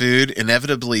about food,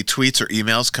 inevitably tweets or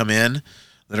emails come in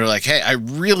that are like, hey, I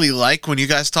really like when you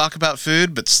guys talk about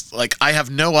food, but like I have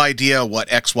no idea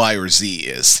what X, Y, or Z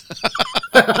is.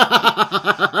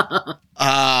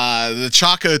 The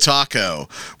Choco Taco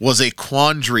was a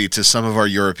quandary to some of our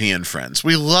European friends.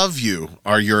 We love you,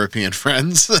 our European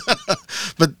friends.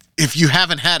 But if you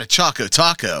haven't had a Choco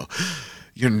Taco,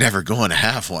 you're never going to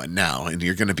have one now, and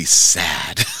you're going to be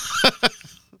sad.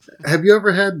 Have you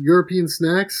ever had European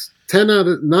snacks? 9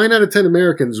 out of 10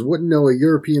 Americans wouldn't know a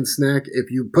European snack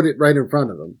if you put it right in front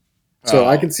of them. So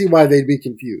I can see why they'd be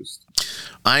confused.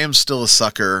 I am still a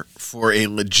sucker for a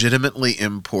legitimately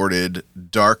imported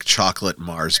dark chocolate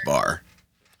Mars bar.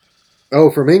 Oh,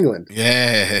 from England?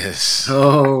 Yes.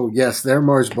 Oh, yes. Their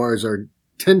Mars bars are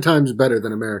 10 times better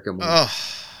than American ones. Oh,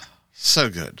 so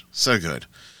good. So good.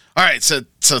 All right, so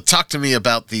talk to me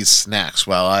about these snacks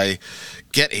while I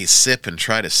get a sip and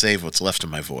try to save what's left of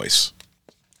my voice.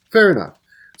 Fair enough.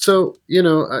 So,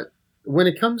 when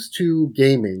it comes to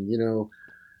gaming,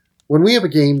 when we have a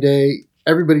game day,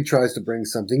 everybody tries to bring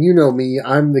something. You know me,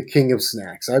 I'm the king of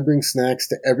snacks. I bring snacks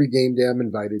to every game day I'm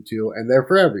invited to, and they're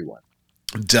for everyone.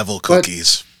 Devil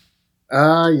cookies.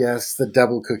 Yes, the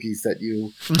devil cookies that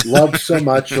you love so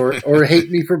much or hate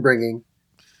me for bringing.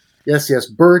 Yes,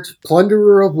 Bert,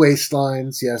 plunderer of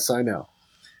waistlines. Yes, I know.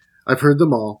 I've heard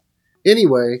them all.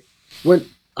 Anyway, when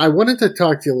I wanted to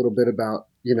talk to you a little bit about,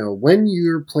 when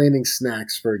you're planning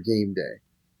snacks for a game day,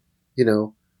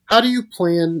 how do you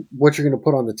plan what you're going to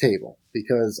put on the table?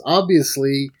 Because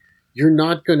obviously you're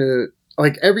not going to,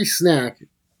 like, every snack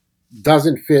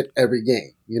doesn't fit every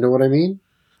game. You know what I mean?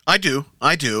 I do.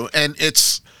 And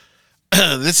it's,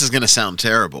 this is going to sound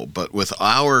terrible, but with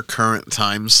our current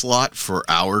time slot for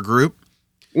our group,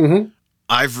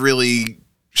 I've really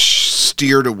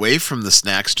steered away from the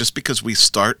snacks just because we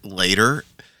start later.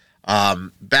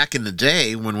 Back in the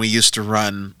day when we used to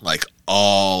run like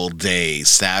all day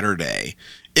Saturday,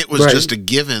 it was just a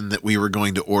given that we were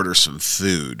going to order some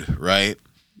food, right?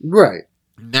 Right.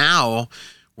 Now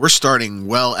we're starting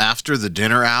well after the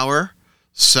dinner hour.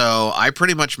 So I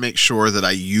pretty much make sure that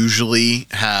I usually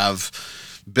have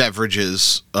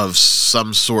beverages of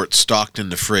some sort stocked in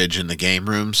the fridge in the game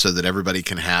room so that everybody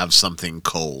can have something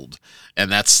cold. And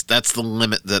that's the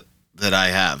limit that I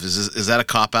have. Is that a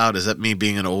cop-out? Is that me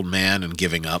being an old man and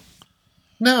giving up?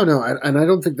 No, and I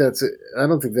don't think that's it. I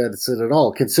don't think that's it at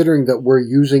all. Considering that we're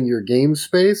using your game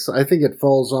space, I think it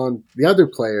falls on the other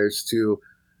players to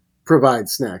provide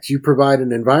snacks. You provide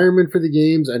an environment for the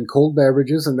games and cold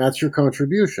beverages, and that's your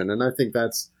contribution. And I think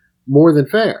that's more than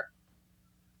fair.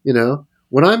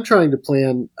 When I'm trying to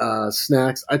plan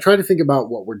snacks, I try to think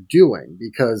about what we're doing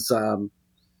because,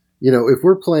 if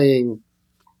we're playing,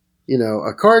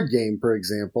 a card game, for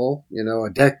example, a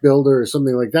deck builder or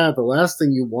something like that, the last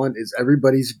thing you want is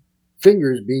everybody's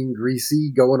fingers being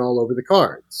greasy, going all over the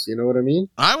cards. You know what I mean?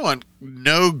 I want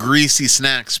no greasy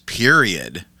snacks,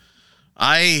 period.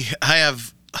 I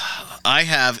have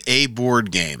a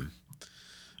board game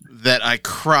that I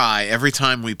cry every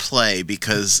time we play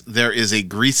because there is a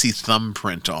greasy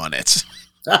thumbprint on it.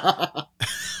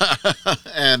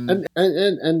 and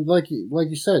like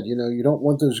you said, you don't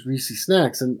want those greasy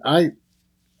snacks, and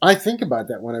I think about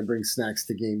that when I bring snacks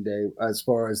to game day as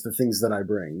far as the things that I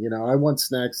bring. I want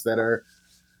snacks that are,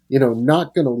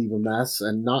 not going to leave a mess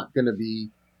and not going to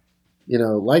be,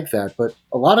 like that. But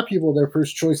a lot of people, their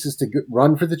first choice is to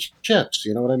run for the chips.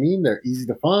 You know what I mean? They're easy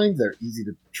to find, they're easy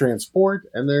to transport,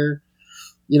 and they're,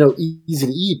 easy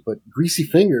to eat. But greasy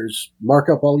fingers mark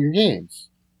up all your games.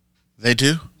 They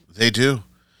do.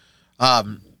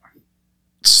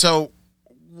 So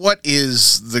what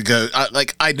is the go?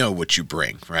 I know what you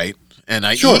bring, right? And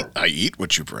I eat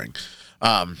what you bring.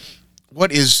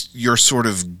 What is your sort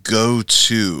of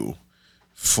go-to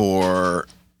for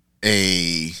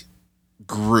a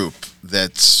group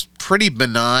that's pretty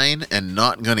benign and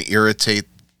not going to irritate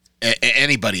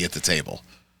anybody at the table?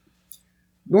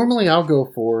 Normally, I'll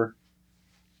go for,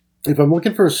 if I'm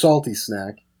looking for a salty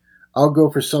snack, I'll go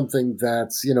for something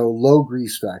that's, low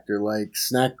grease factor, like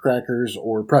snack crackers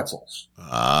or pretzels.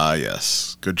 Ah,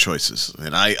 yes. Good choices.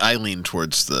 And I lean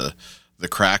towards the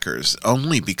crackers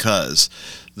only because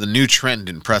the new trend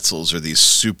in pretzels are these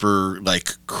super,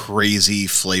 crazy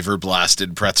flavor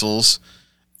blasted pretzels.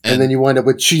 And then you wind up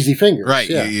with cheesy fingers. Right.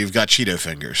 Yeah. You've got Cheeto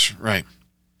fingers. Right.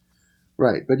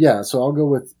 Right. But yeah, so I'll go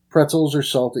with pretzels or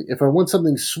salty. If I want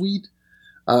something sweet,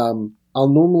 I'll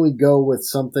normally go with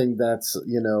something that's,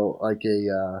 like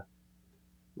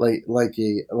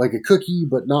a cookie,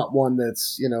 but not one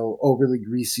that's, overly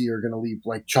greasy or going to leave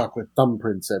chocolate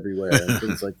thumbprints everywhere and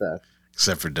things like that.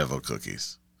 Except for devil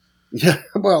cookies. Yeah.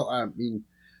 Well, I mean,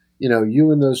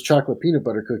 you and those chocolate peanut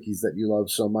butter cookies that you love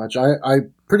so much, I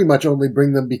pretty much only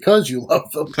bring them because you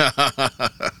love them.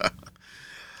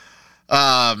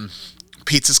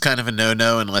 Pizza's kind of a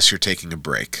no-no unless you're taking a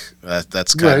break.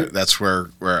 That's kind of, that's where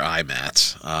I'm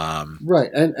at.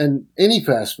 Right, and any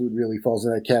fast food really falls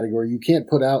in that category. You can't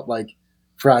put out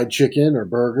fried chicken or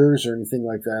burgers or anything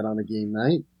like that on a game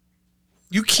night.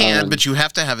 You can, but you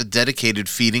have to have a dedicated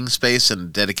feeding space and a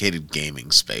dedicated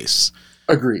gaming space.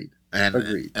 Agreed. And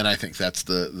I think that's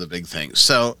the big thing.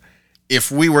 So, if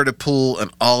we were to pull an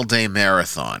all-day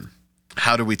marathon,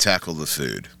 how do we tackle the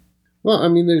food? Well, I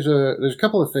mean, there's a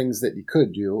couple of things that you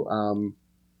could do.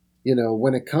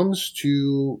 When it comes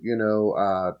to,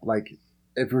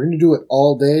 if we're going to do it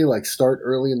all day, start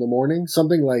early in the morning,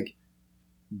 something like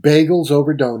bagels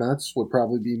over donuts would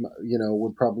probably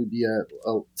be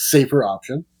a safer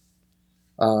option.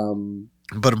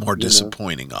 But a more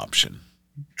disappointing option.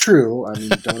 True. I mean,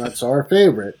 donuts are a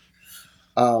favorite.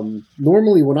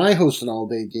 Normally, when I host an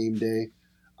all-day game day,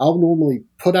 I'll normally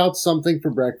put out something for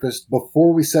breakfast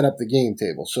before we set up the game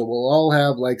table. So we'll all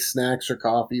have snacks or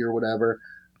coffee or whatever.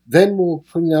 Then we'll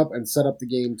clean up and set up the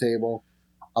game table.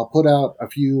 I'll put out a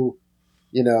few,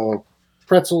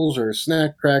 pretzels or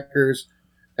snack crackers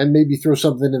and maybe throw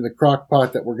something in the crock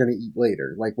pot that we're going to eat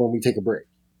later, when we take a break.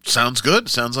 Sounds good.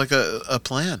 Sounds like a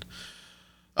plan.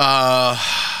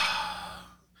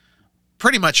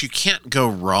 Pretty much you can't go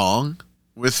wrong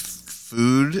with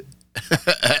food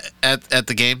at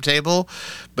the game table,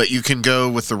 but you can go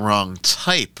with the wrong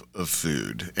type of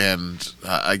food. And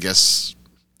I guess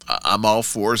I'm all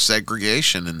for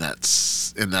segregation in that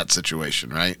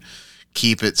situation, right?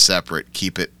 Keep it separate,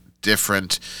 keep it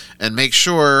different, and make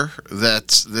sure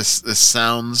that this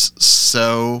sounds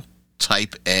so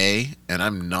type A, and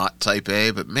I'm not type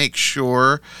A, but make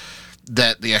sure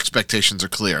that the expectations are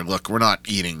clear. Look, we're not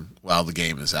eating while the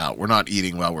game is out. We're not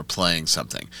eating while we're playing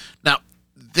something. Now,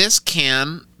 this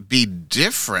can be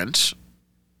different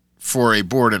for a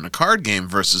board and a card game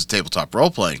versus a tabletop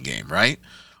role-playing game, right?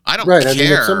 I don't care. I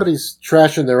mean, if somebody's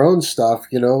trashing their own stuff,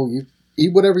 you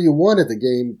eat whatever you want at the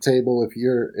game table. If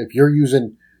you're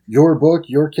using your book,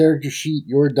 your character sheet,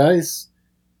 your dice,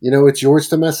 it's yours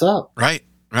to mess up. Right.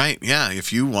 Yeah.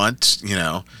 If you want,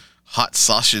 hot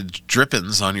sausage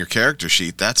drippings on your character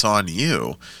sheet, that's on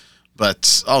you.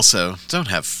 But also, don't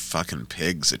have fucking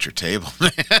pigs at your table.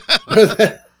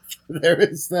 There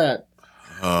is that.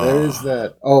 Oh. There is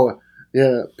that. Oh,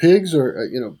 yeah. Pigs or,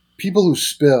 people who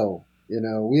spill.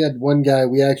 We had one guy,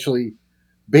 we actually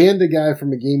banned a guy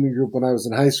from a gaming group when I was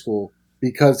in high school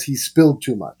because he spilled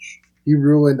too much. He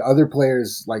ruined other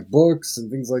players' books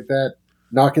and things like that,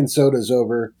 knocking sodas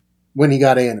over when he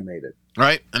got animated.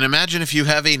 Right. And imagine if you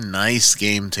have a nice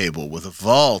game table with a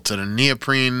vault and a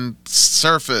neoprene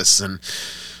surface and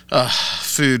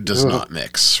Food does not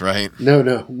mix, right? No,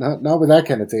 not with that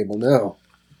kind of table, no.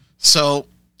 So,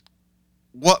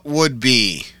 what would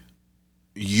be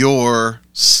your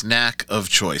snack of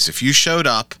choice? If you showed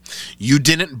up, you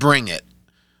didn't bring it,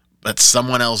 but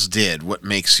someone else did, what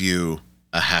makes you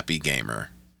a happy gamer?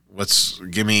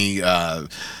 Give me a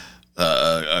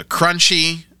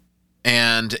crunchy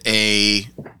and a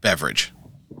beverage.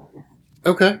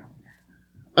 Okay.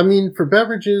 I mean, for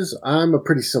beverages, I'm a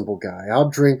pretty simple guy. I'll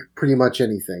drink pretty much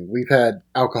anything. We've had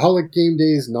alcoholic game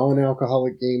days,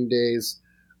 non-alcoholic game days.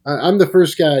 I'm the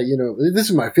first guy, this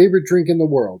is my favorite drink in the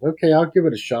world. Okay, I'll give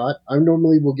it a shot. I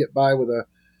normally will get by with a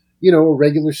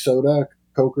regular soda,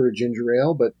 Coke or a ginger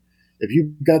ale, but if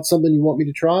you've got something you want me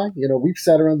to try, we've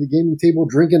sat around the gaming table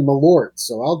drinking Malort,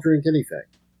 so I'll drink anything.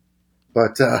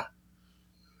 But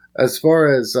as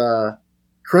far as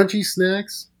crunchy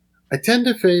snacks, I tend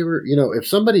to favor, if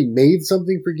somebody made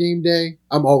something for game day,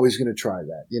 I'm always going to try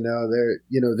that.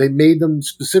 They made them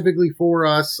specifically for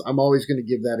us. I'm always going to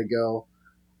give that a go.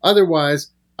 Otherwise,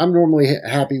 I'm normally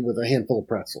happy with a handful of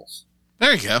pretzels.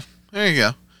 There you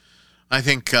go. I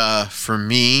think for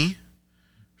me,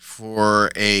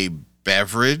 for a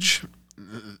beverage,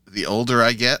 the older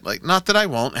I get, like, not that I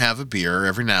won't have a beer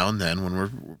every now and then when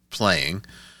we're playing.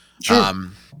 Sure.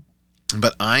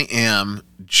 But I am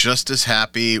just as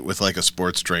happy with like a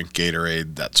sports drink,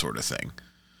 Gatorade, that sort of thing.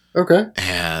 Okay.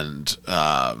 And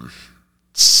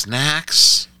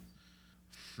snacks.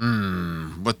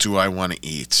 What do I want to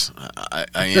eat?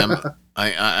 I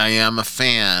am a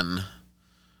fan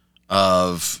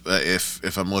of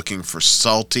if I'm looking for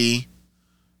salty.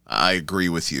 I agree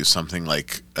with you. Something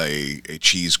like a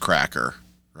cheese cracker,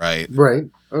 right? Right.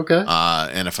 Okay.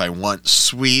 And if I want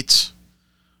sweet,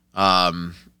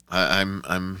 I'm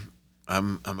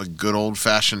a good old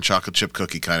fashioned chocolate chip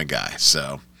cookie kind of guy.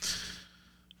 So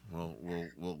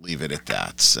we'll leave it at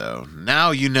that. So now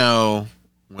you know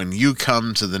when you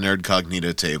come to the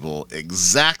Nerdcognito table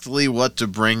exactly what to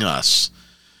bring us.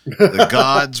 The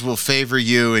gods will favor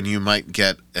you, and you might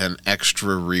get an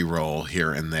extra reroll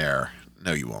here and there.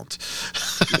 No, you won't.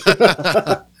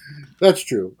 That's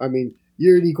true. I mean,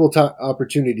 you're an equal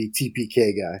opportunity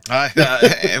TPK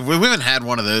guy. We haven't had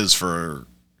one of those for,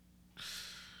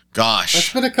 gosh.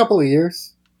 It's been a couple of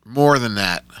years. More than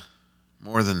that.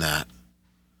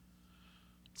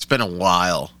 It's been a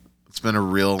while. It's been a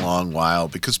real long while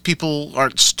because people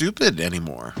aren't stupid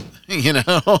anymore.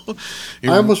 I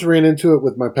almost ran into it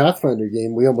with my Pathfinder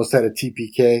game. We almost had a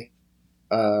TPK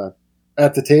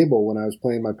at the table when I was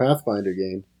playing my Pathfinder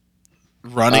game.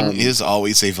 Running is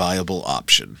always a viable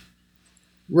option.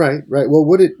 Right. Well,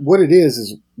 what it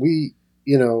is we,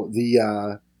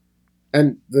 and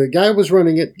the guy was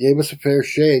running it, gave us a fair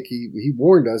shake. He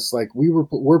warned us, like,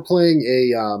 we're playing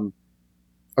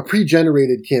a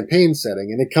pre-generated campaign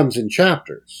setting, and it comes in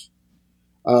chapters.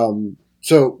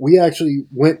 So we actually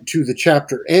went to the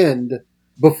chapter end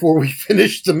before we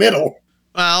finished the middle.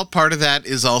 Well, part of that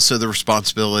is also the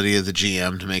responsibility of the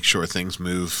GM to make sure things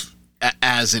move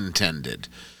as intended.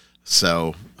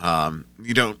 So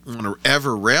you don't want to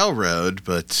ever railroad,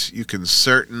 but you can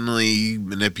certainly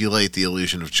manipulate the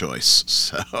illusion of choice.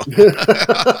 So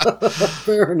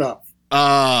fair enough.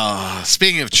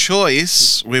 Speaking of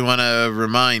choice, we want to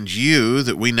remind you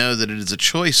that we know that it is a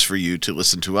choice for you to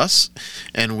listen to us,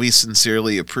 and we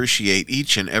sincerely appreciate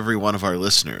each and every one of our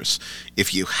listeners.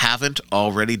 If you haven't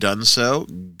already done so,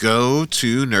 go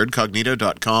to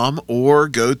nerdcognito.com or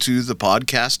go to the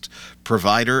podcast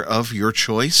provider of your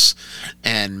choice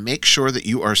and make sure that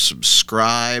you are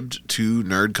subscribed to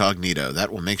Nerdcognito.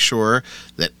 That will make sure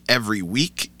that every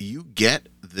week you get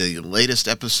the latest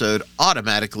episode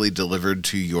automatically delivered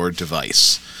to your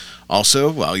device.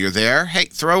 Also, while you're there, hey,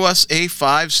 throw us a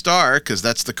 5-star, because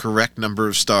that's the correct number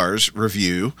of stars,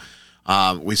 review.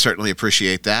 We certainly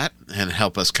appreciate that, and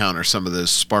help us counter some of those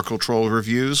Sparkle Troll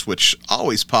reviews, which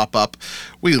always pop up.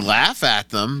 We laugh at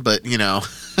them, but,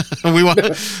 we want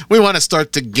to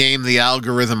start to game the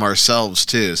algorithm ourselves,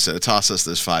 too, so toss us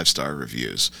those 5-star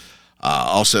reviews.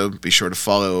 Also, be sure to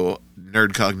follow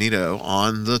Nerdcognito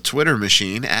on the Twitter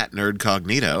machine at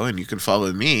Nerdcognito, and you can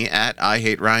follow me at I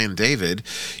Hate Ryan David.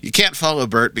 You can't follow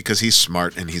Bert because he's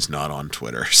smart and he's not on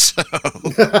Twitter. So,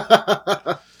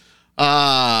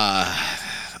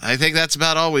 I think that's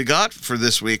about all we got for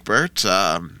this week, Bert.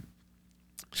 You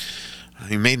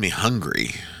made me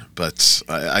hungry, but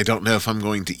I don't know if I'm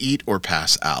going to eat or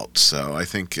pass out. So I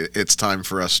think it's time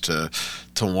for us to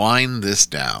wind this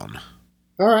down.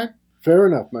 All right. Fair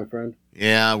enough, my friend.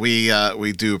 Yeah,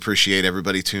 we do appreciate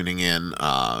everybody tuning in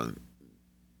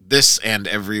this and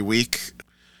every week.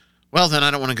 Well, then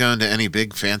I don't want to go into any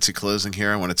big fancy closing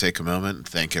here. I want to take a moment and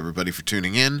thank everybody for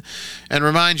tuning in and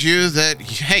remind you that,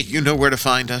 hey, you know where to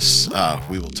find us.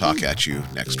 We will talk at you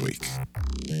next week.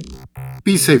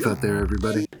 Be safe out there,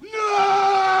 everybody.